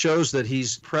it just shows that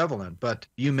he's prevalent. But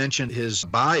you mentioned his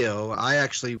bio. I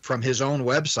actually, from his own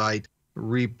website,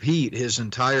 repeat his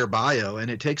entire bio, and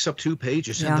it takes up 2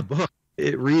 pages in the book.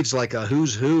 It reads like a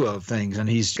who's who of things, and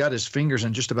he's got his fingers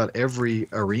in just about every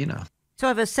arena. So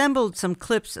I've assembled some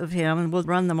clips of him, and we'll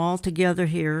run them all together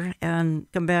here and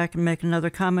come back and make another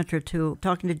comment or two.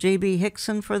 Talking to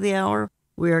J.B.Hixson for the hour.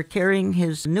 We are carrying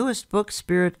his newest book,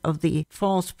 Spirit of the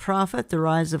False Prophet, The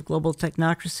Rise of Global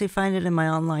Technocracy. Find it in my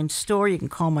online store. You can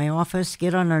call my office,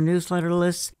 get on our newsletter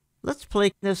list. Let's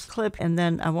play this clip, and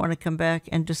then I want to come back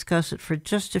and discuss it for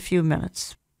just a few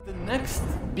minutes. The next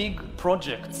big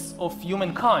projects of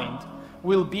humankind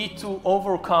will be to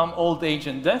overcome old age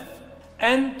and death,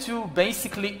 and to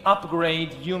basically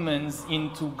upgrade humans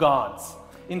into gods.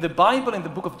 In the Bible, in the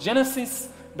book of Genesis,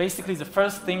 basically the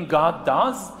first thing God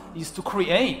does is to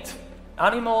create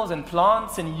animals and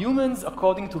plants and humans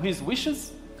according to his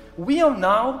wishes. We are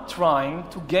now trying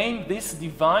to gain this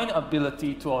divine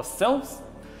ability to ourselves,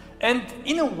 and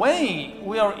in a way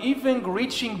we are even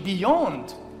reaching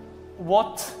beyond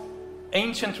what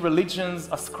ancient religions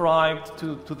ascribed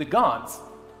to the gods.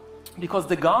 Because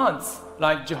the gods,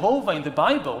 like Jehovah in the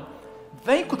Bible,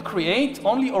 they could create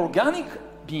only organic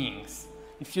beings.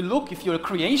 If you're a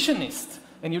creationist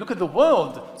and you look at the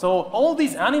world, so all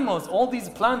these animals, all these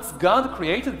plants, God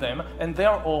created them, and they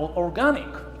are all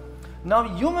organic. Now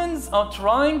humans are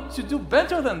trying to do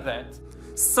better than that.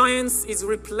 Science is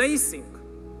replacing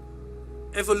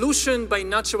evolution by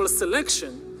natural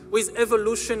selection with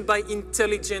evolution by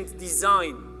intelligent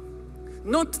design.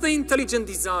 Not the intelligent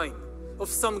design of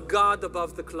some God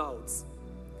above the clouds,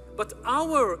 but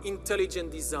our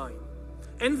intelligent design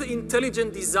and the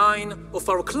intelligent design of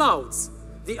our clouds,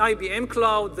 the IBM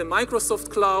cloud, the Microsoft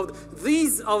cloud.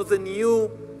 These are the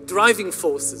new driving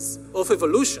forces of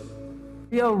evolution.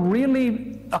 We are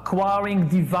really acquiring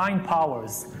divine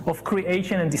powers of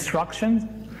creation and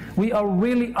destruction. We are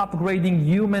really upgrading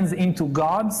humans into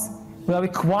gods. We are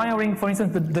acquiring, for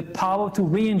instance, the power to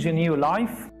re-engineer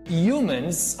life.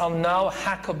 Humans are now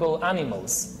hackable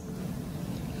animals.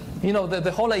 You know,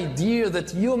 the whole idea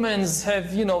that humans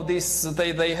have, you know,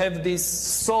 they have this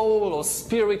soul or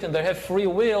spirit and they have free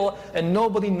will and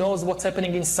nobody knows what's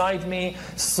happening inside me.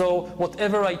 So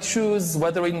whatever I choose,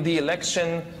 whether in the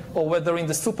election or whether in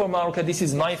the supermarket, this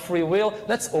is my free will,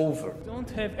 that's over. We don't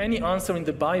have any answer in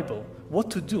the Bible what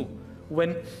to do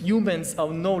when humans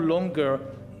are no longer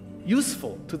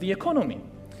useful to the economy.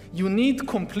 You need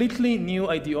completely new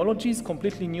ideologies,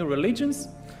 completely new religions,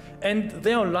 and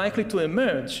they are likely to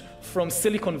emerge from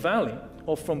Silicon Valley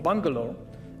or from Bangalore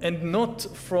and not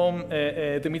from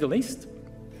the Middle East.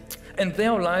 And they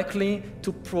are likely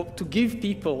to give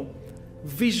people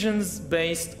visions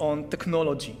based on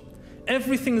technology.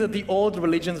 Everything that the old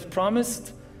religions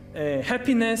promised,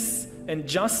 happiness and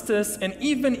justice and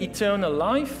even eternal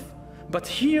life, but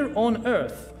here on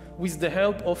earth with the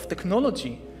help of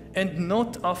technology and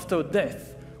not after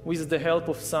death with the help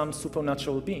of some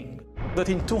supernatural being. That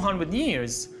in 200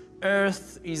 years,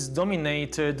 Earth is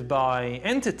dominated by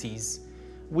entities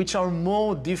which are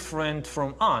more different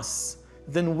from us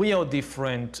than we are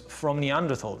different from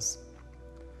Neanderthals.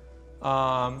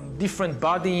 Different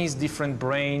bodies, different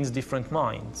brains, different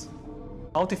minds.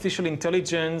 Artificial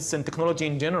intelligence and technology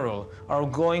in general are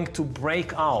going to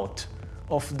break out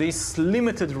of this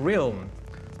limited realm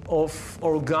of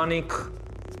organic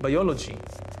biology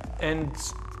and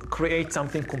create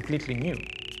something completely new.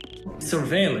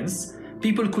 Surveillance,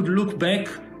 people could look back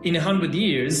in 100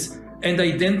 years and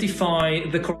identify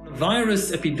the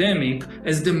coronavirus epidemic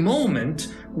as the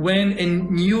moment when a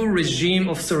new regime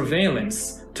of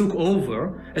surveillance took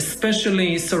over,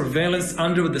 especially surveillance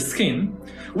under the skin,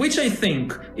 which I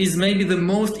think is maybe the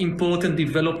most important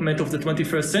development of the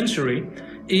 21st century,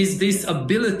 is this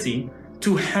ability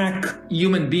to hack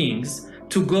human beings,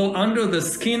 to go under the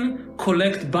skin,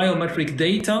 collect biometric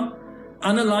data,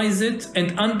 analyze it,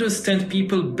 and understand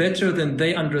people better than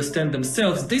they understand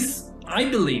themselves. This, I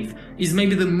believe, is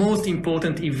maybe the most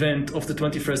important event of the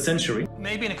 21st century.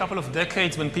 Maybe in a couple of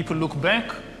decades when people look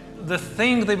back, the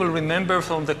thing they will remember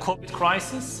from the COVID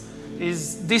crisis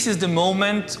is this is the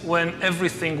moment when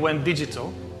everything went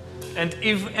digital. And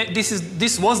if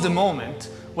this was the moment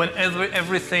when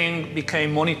everything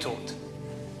became monitored,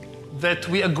 that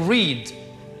we agreed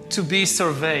to be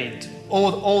surveyed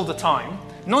all the time,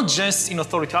 not just in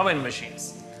authoritarian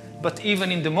regimes, but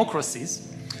even in democracies.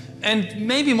 And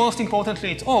maybe most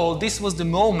importantly at all, this was the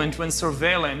moment when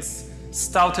surveillance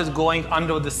started going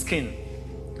under the skin.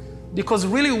 Because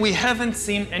really we haven't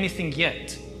seen anything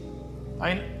yet.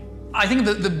 I think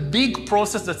that the big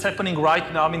process that's happening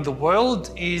right now in the world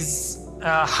is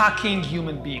hacking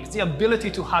human beings, the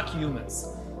ability to hack humans,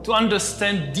 to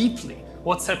understand deeply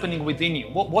what's happening within you,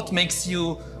 what makes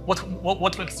you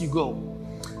go.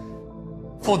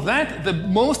 For that, the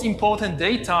most important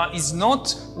data is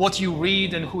not what you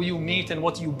read and who you meet and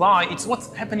what you buy, it's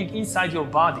what's happening inside your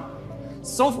body.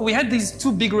 So we had these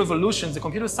two big revolutions, the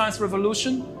computer science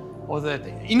revolution, or the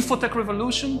infotech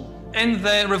revolution, and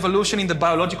the revolution in the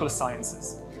biological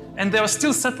sciences. And they are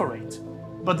still separate,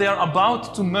 but they are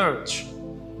about to merge.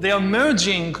 They are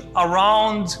merging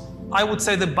around, I would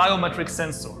say, the biometric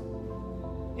sensor.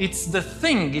 It's the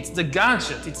thing, it's the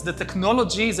gadget, it's the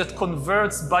technology that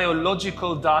converts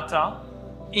biological data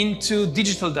into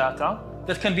digital data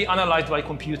that can be analyzed by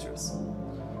computers.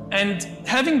 And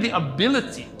having the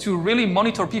ability to really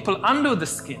monitor people under the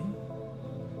skin,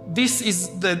 this is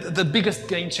the biggest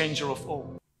game changer of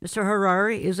all. Mr.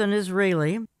 Harari is an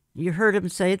Israeli. You heard him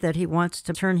say that he wants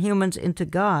to turn humans into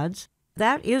gods.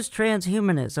 That is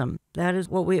transhumanism. That is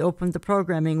what we opened the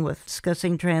programming with,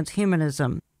 discussing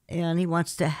transhumanism. And he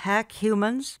wants to hack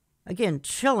humans. Again,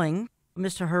 chilling.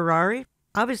 Mr. Harari,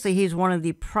 obviously he's one of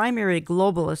the primary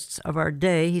globalists of our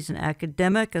day. He's an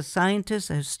academic, a scientist,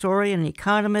 a historian, an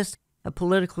economist, a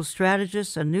political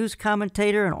strategist, a news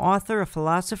commentator, an author, a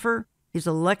philosopher. He's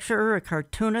a lecturer, a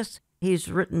cartoonist. He's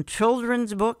written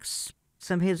children's books.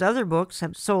 Some of his other books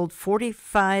have sold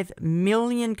 45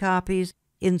 million copies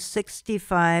in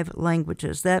 65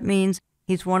 languages. That means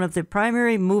he's one of the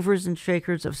primary movers and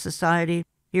shakers of society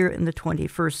here in the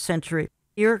 21st century.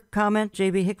 Your comment,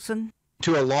 J.B.Hixson?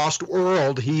 To a lost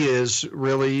world, he is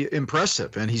really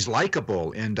impressive, and he's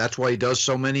likable, and that's why he does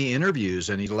so many interviews,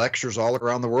 and he lectures all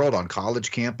around the world on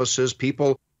college campuses.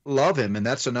 People love him, and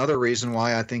that's another reason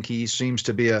why I think he seems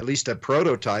to be at least a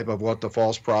prototype of what the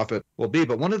false prophet will be.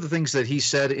 But one of the things that he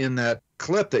said in that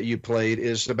clip that you played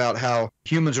is about how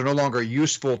humans are no longer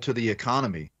useful to the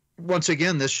economy. Once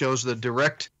again, this shows the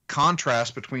direct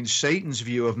contrast between Satan's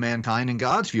view of mankind and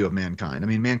God's view of mankind. I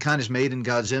mean, mankind is made in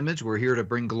God's image. We're here to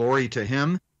bring glory to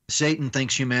him. Satan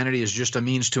thinks humanity is just a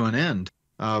means to an end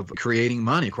of creating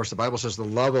money. Of course, the Bible says the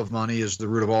love of money is the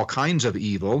root of all kinds of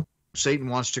evil. Satan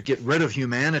wants to get rid of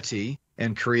humanity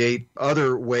and create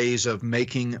other ways of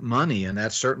making money, and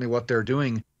that's certainly what they're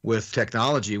doing with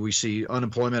technology. We see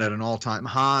unemployment at an all-time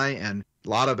high, and a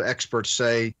lot of experts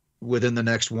say within the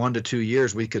next 1 to 2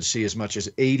 years, we could see as much as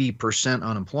 80%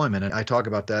 unemployment. And I talk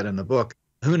about that in the book.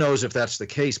 Who knows if that's the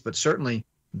case, but certainly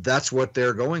that's what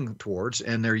they're going towards.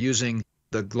 And they're using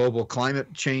the global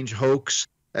climate change hoax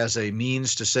as a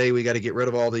means to say we got to get rid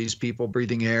of all these people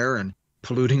breathing air and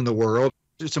polluting the world.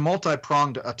 It's a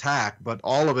multi-pronged attack, but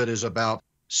all of it is about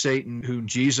Satan, who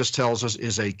Jesus tells us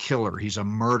is a killer. He's a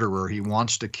murderer. He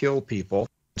wants to kill people.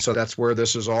 So that's where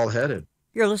this is all headed.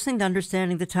 You're listening to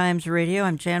Understanding the Times Radio.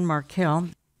 I'm Jan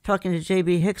Markell, talking to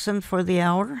J.B.Hixson for the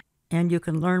hour. And you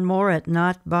can learn more at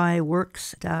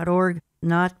notbyworks.org,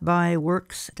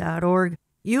 notbyworks.org.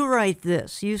 You write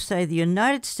this. You say, the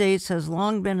United States has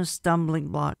long been a stumbling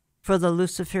block for the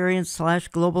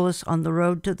Luciferians/globalists on the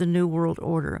road to the New World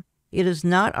Order. It is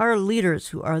not our leaders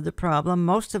who are the problem.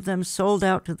 Most of them sold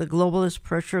out to the globalist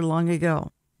pressure long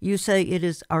ago. You say it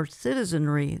is our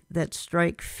citizenry that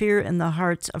strike fear in the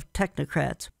hearts of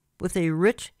technocrats. With a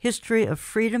rich history of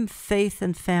freedom, faith,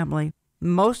 and family,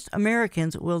 most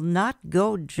Americans will not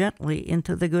go gently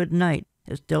into the good night,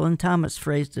 as Dylan Thomas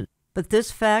phrased it. But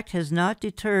this fact has not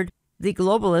deterred the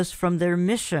globalists from their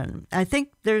mission. I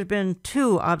think there's been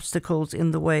two obstacles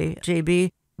in the way, JB,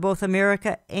 both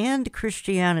America and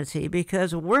Christianity,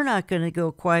 because we're not going to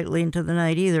go quietly into the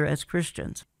night either as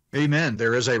Christians. Amen.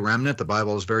 There is a remnant. The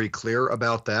Bible is very clear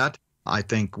about that. I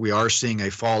think we are seeing a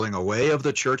falling away of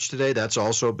the church today. That's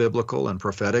also biblical and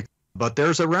prophetic. But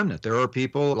there's a remnant. There are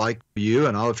people like you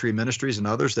and Olive Tree Ministries and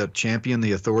others that champion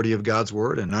the authority of God's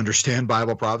word and understand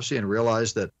Bible prophecy and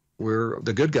realize that we're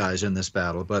the good guys in this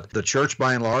battle. But the church,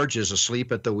 by and large, is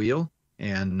asleep at the wheel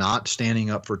and not standing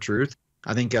up for truth.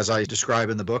 I think, as I describe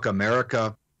in the book,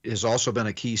 America has also been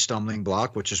a key stumbling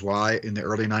block, which is why in the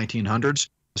early 1900s,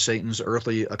 Satan's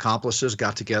earthly accomplices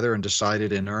got together and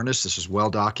decided in earnest. This is well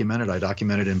documented. I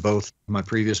documented in both my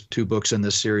previous two books in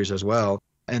this series as well,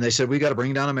 And they said, we got to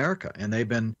bring down America. And they've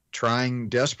been trying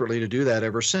desperately to do that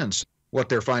ever since. What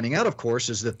they're finding out, of course,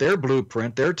 is that their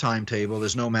blueprint, their timetable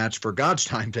is no match for God's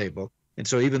timetable. And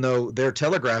so even though they're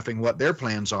telegraphing what their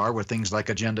plans are with things like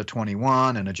Agenda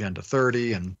 21 and Agenda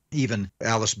 30, and even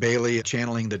Alice Bailey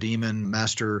channeling the demon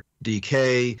Master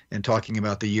DK and talking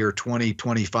about the year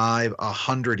 2025,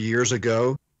 100 years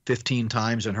ago, 15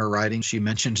 times in her writing, she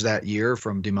mentions that year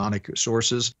from demonic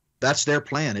sources. That's their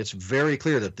plan. It's very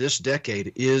clear that this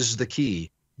decade is the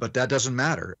key, but that doesn't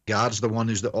matter. God's the one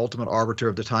who's the ultimate arbiter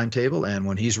of the timetable, and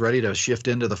when he's ready to shift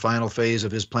into the final phase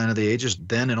of his plan of the ages,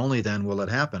 then and only then will it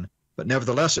happen. But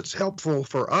nevertheless, it's helpful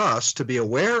for us to be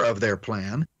aware of their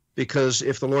plan, because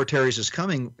if the Lord tarries is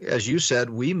coming, as you said,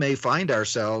 we may find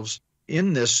ourselves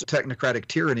in this technocratic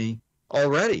tyranny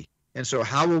already. And so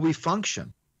how will we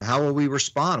function? How will we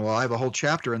respond? Well, I have a whole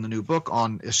chapter in the new book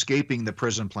on escaping the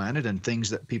prison planet and things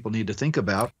that people need to think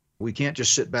about. We can't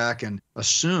just sit back and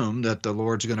assume that the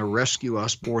Lord's going to rescue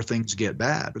us before things get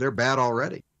bad. They're bad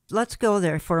already. Let's go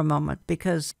there for a moment,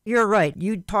 because you're right.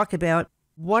 You talk about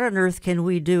what on earth can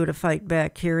we do to fight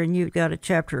back here? And you've got a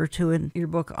chapter or two in your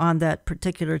book on that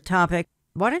particular topic.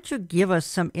 Why don't you give us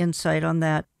some insight on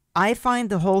that? I find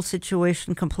the whole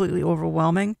situation completely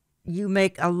overwhelming. You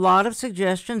make a lot of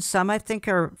suggestions. Some I think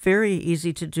are very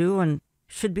easy to do and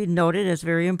should be noted as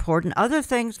very important. Other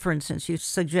things, for instance, you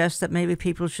suggest that maybe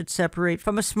people should separate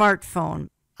from a smartphone.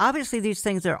 Obviously, these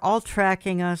things are all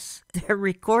tracking us. They're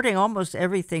recording almost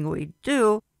everything we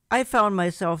do. I found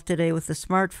myself today with the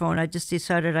smartphone. I just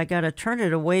decided I got to turn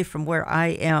it away from where I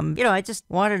am. I just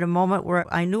wanted a moment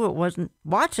where I knew it wasn't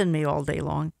watching me all day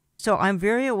long. So I'm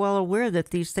very well aware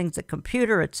that these things, the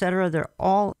computer, etc., they're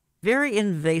all very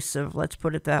invasive, let's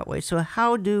put it that way. So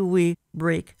how do we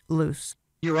break loose?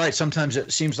 You're right. Sometimes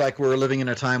it seems like we're living in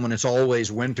a time when it's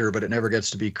always winter, but it never gets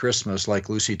to be Christmas, like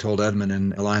Lucy told Edmund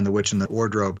in A Lion, the Witch, and the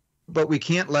Wardrobe. But we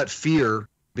can't let fear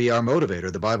be our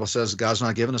motivator. The Bible says God's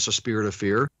not given us a spirit of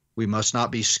fear. We must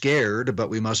not be scared, but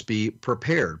we must be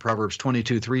prepared. Proverbs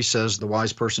 22:3 says the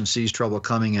wise person sees trouble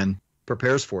coming and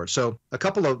prepares for it. So a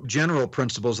couple of general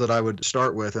principles that I would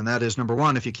start with, and that is, number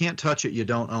one, if you can't touch it, you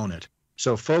don't own it.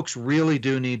 So folks really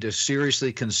do need to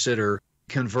seriously consider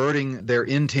converting their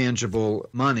intangible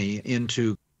money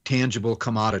into tangible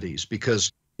commodities,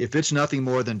 because if it's nothing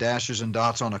more than dashes and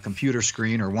dots on a computer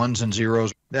screen or ones and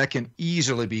zeros, that can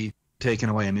easily be taken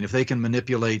away. I mean, if they can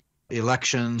manipulate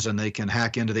elections and they can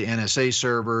hack into the NSA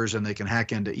servers and they can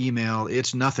hack into email,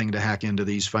 it's nothing to hack into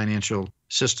these financial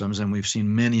systems. And we've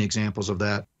seen many examples of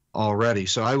that already.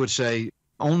 So I would say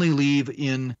only leave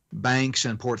in banks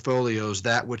and portfolios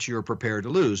that which you're prepared to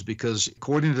lose, because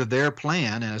according to their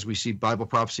plan, as we see Bible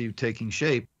prophecy taking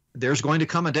shape, there's going to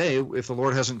come a day, if the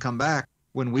Lord hasn't come back,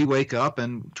 when we wake up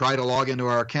and try to log into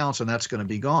our accounts and that's going to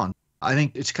be gone. I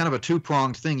think it's kind of a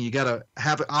two-pronged thing. You got to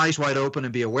have eyes wide open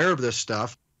and be aware of this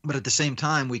stuff. But at the same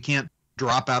time, we can't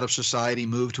drop out of society,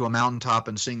 move to a mountaintop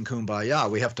and sing Kumbaya.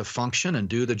 We have to function and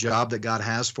do the job that God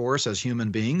has for us as human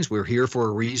beings. We're here for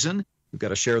a reason. We've got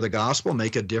to share the gospel,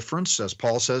 make a difference. As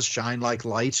Paul says, shine like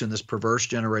lights in this perverse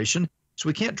generation. So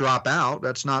we can't drop out.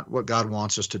 That's not what God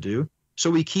wants us to do. So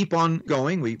we keep on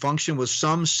going. We function with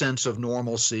some sense of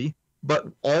normalcy, but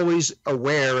always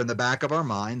aware in the back of our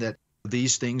mind that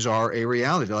these things are a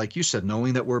reality. Like you said,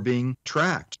 knowing that we're being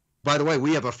tracked. By the way,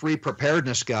 we have a free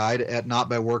preparedness guide at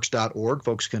notbyworks.org.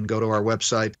 Folks can go to our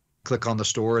website, click on the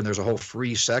store, and there's a whole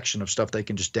free section of stuff they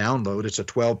can just download. It's a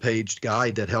 12-page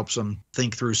guide that helps them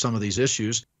think through some of these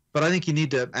issues. But I think you need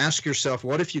to ask yourself,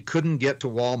 what if you couldn't get to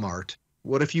Walmart?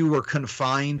 What if you were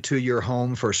confined to your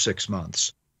home for 6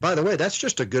 months? By the way, that's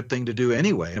just a good thing to do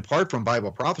anyway. Apart from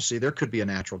Bible prophecy, there could be a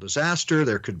natural disaster,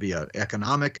 there could be an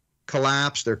economic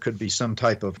collapse, there could be some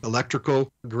type of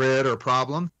electrical grid or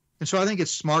problem. And so I think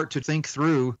it's smart to think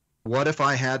through, what if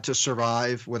I had to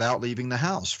survive without leaving the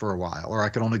house for a while, or I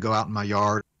could only go out in my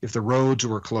yard if the roads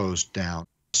were closed down?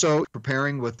 So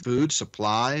preparing with food,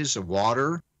 supplies,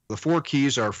 water. The 4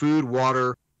 keys are food,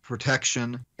 water,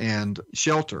 protection, and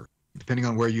shelter, depending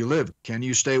on where you live. Can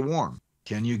you stay warm?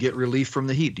 Can you get relief from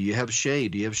the heat? Do you have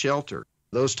shade? Do you have shelter?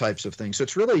 Those types of things. So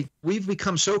it's really, we've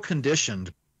become so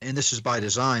conditioned, and this is by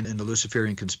design in the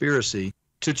Luciferian conspiracy,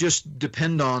 to just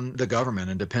depend on the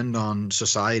government and depend on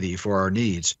society for our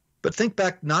needs. But think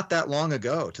back not that long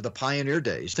ago to the pioneer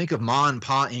days. Think of Ma and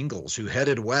Pa Ingalls, who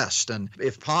headed west. And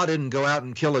if Pa didn't go out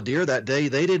and kill a deer that day,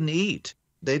 they didn't eat.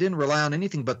 They didn't rely on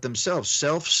anything but themselves,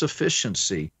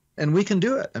 self-sufficiency. And we can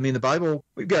do it. I mean, the Bible,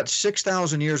 we've got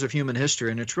 6,000 years of human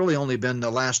history, and it's really only been the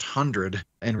last 100,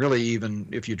 and really even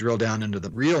if you drill down into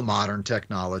the real modern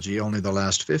technology, only the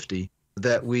last 50,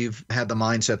 that we've had the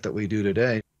mindset that we do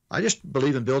today. I just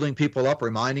believe in building people up,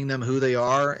 reminding them who they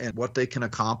are and what they can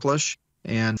accomplish,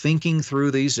 and thinking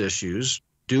through these issues.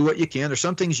 Do what you can. There's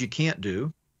some things you can't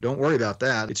do. Don't worry about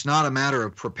that. It's not a matter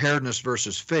of preparedness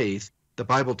versus faith. The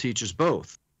Bible teaches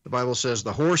both. The Bible says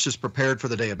the horse is prepared for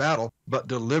the day of battle, but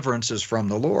deliverance is from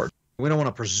the Lord. We don't want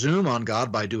to presume on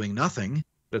God by doing nothing,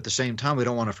 but at the same time, we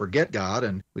don't want to forget God,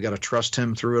 and we got to trust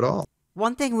him through it all.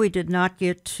 One thing we did not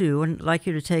get to, and I'd like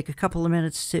you to take a couple of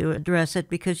minutes to address it,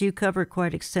 because you cover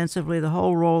quite extensively the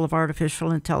whole role of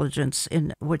artificial intelligence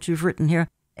in what you've written here.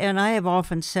 And I have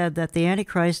often said that the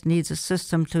Antichrist needs a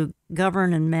system to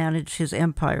govern and manage his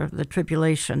empire, the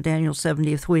tribulation, Daniel's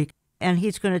 70th week. And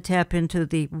he's going to tap into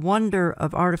the wonder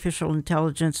of artificial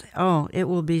intelligence. Oh, it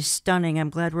will be stunning. I'm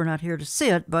glad we're not here to see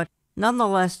it, but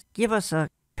nonetheless, give us a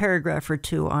paragraph or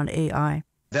two on AI.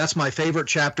 That's my favorite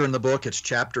chapter in the book. It's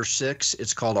chapter 6.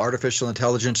 It's called Artificial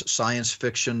Intelligence, Science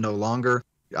Fiction No Longer.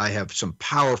 I have some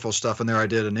powerful stuff in there. I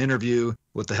did an interview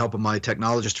with the help of my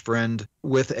technologist friend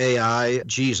with AI,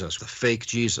 Jesus, the fake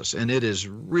Jesus. And it is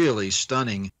really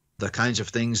stunning, the kinds of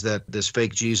things that this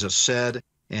fake Jesus said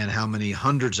and how many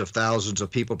hundreds of thousands of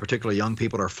people, particularly young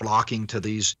people, are flocking to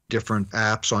these different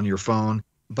apps on your phone.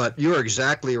 But you're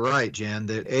exactly right, Jan,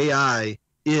 that AI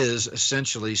is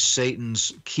essentially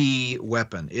Satan's key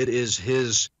weapon. It is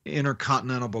his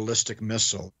intercontinental ballistic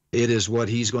missile. It is what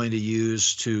he's going to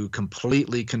use to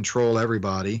completely control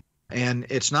everybody. And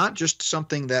it's not just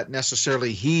something that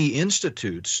necessarily he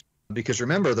institutes, because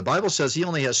remember, the Bible says he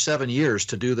only has 7 years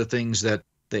to do the things that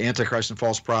the Antichrist and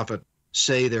false prophet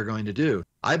say they're going to do.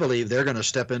 I believe they're going to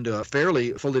step into a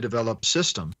fairly fully developed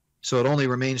system. So it only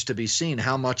remains to be seen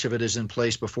how much of it is in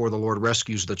place before the Lord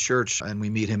rescues the church and we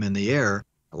meet him in the air.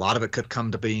 A lot of it could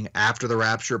come to being after the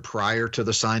rapture, prior to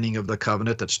the signing of the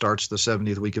covenant that starts the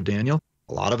 70th week of Daniel.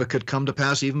 A lot of it could come to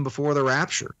pass even before the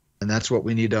rapture. And that's what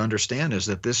we need to understand, is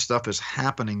that this stuff is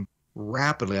happening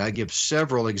rapidly. I give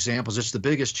several examples. It's the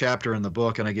biggest chapter in the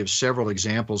book, and I give several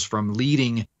examples from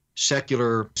leading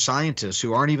secular scientists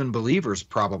who aren't even believers,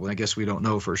 probably. I guess we don't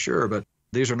know for sure, but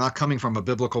these are not coming from a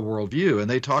biblical worldview. And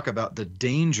they talk about the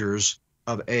dangers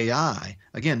of AI.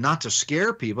 Again, not to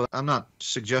scare people. I'm not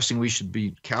suggesting we should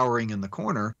be cowering in the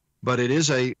corner, but it is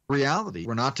a reality.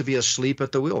 We're not to be asleep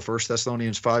at the wheel. 1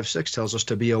 Thessalonians 5:6 tells us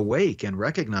to be awake and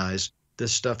recognize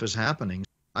this stuff is happening.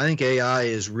 I think AI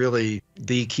is really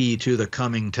the key to the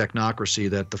coming technocracy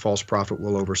that the false prophet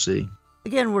will oversee.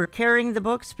 Again, we're carrying the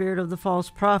book, Spirit of the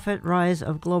False Prophet, Rise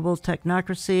of Global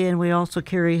Technocracy, and we also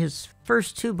carry his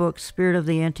first 2 books, Spirit of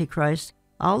the Antichrist.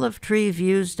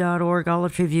 OliveTreeViews.org,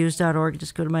 OliveTreeViews.org.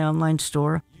 Just go to my online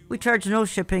store. We charge no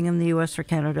shipping in the U.S. or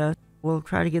Canada. We'll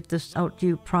try to get this out to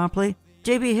you promptly.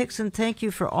 J.B.Hixson, thank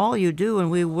you for all you do, and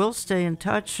we will stay in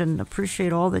touch and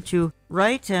appreciate all that you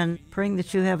write, and praying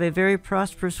that you have a very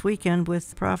prosperous weekend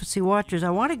with Prophecy Watchers.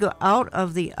 I want to go out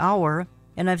of the hour,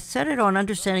 and I've said it on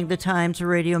Understanding the Times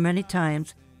radio many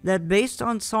times, that based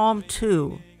on Psalm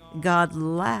 2, God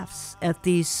laughs at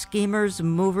these schemers,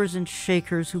 movers, and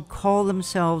shakers who call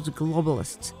themselves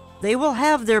globalists. They will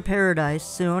have their paradise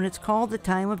soon. It's called the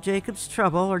time of Jacob's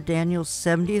trouble, or Daniel's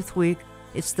 70th week.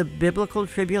 It's the biblical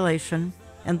tribulation,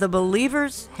 and the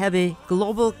believers have a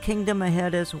global kingdom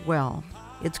ahead as well.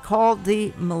 It's called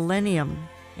the millennium,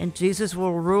 and Jesus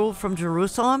will rule from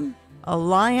Jerusalem. A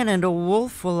lion and a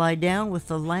wolf will lie down with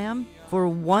the lamb for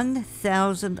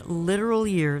 1,000 literal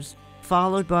years,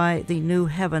 followed by the new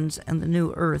heavens and the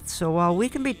new earth. So while we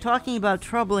can be talking about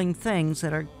troubling things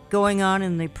that are going on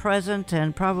in the present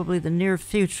and probably the near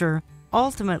future,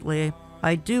 ultimately,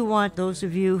 I do want those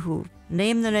of you who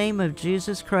name the name of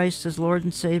Jesus Christ as Lord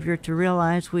and Savior to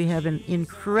realize we have an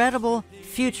incredible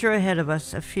future ahead of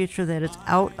us, a future that is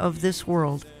out of this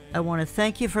world. I want to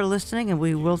thank you for listening, and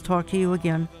we will talk to you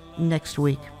again next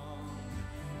week.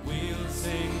 We'll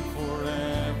sing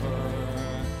forever,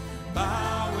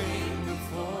 bowing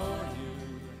before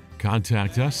you.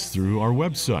 Contact us through our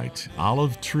website,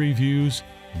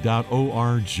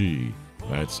 olivetreeviews.org.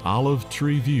 That's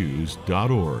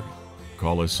olivetreeviews.org.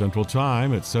 Call us Central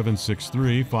Time at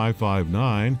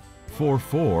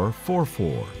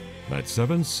 763-559-4444. That's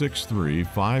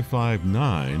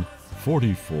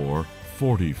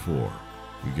 763-559-4444.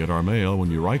 You get our mail when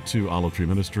you write to Olive Tree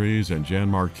Ministries and Jan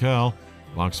Markell,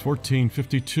 Box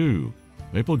 1452,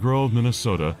 Maple Grove,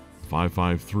 Minnesota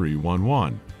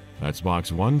 55311. That's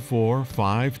Box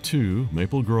 1452,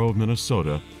 Maple Grove,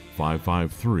 Minnesota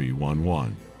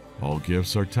 55311. All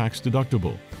gifts are tax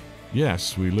deductible.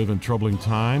 Yes, we live in troubling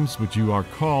times, but you are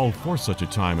called for such a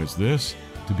time as this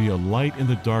to be a light in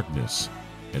the darkness,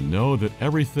 and know that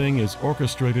everything is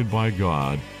orchestrated by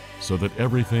God so that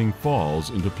everything falls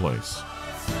into place.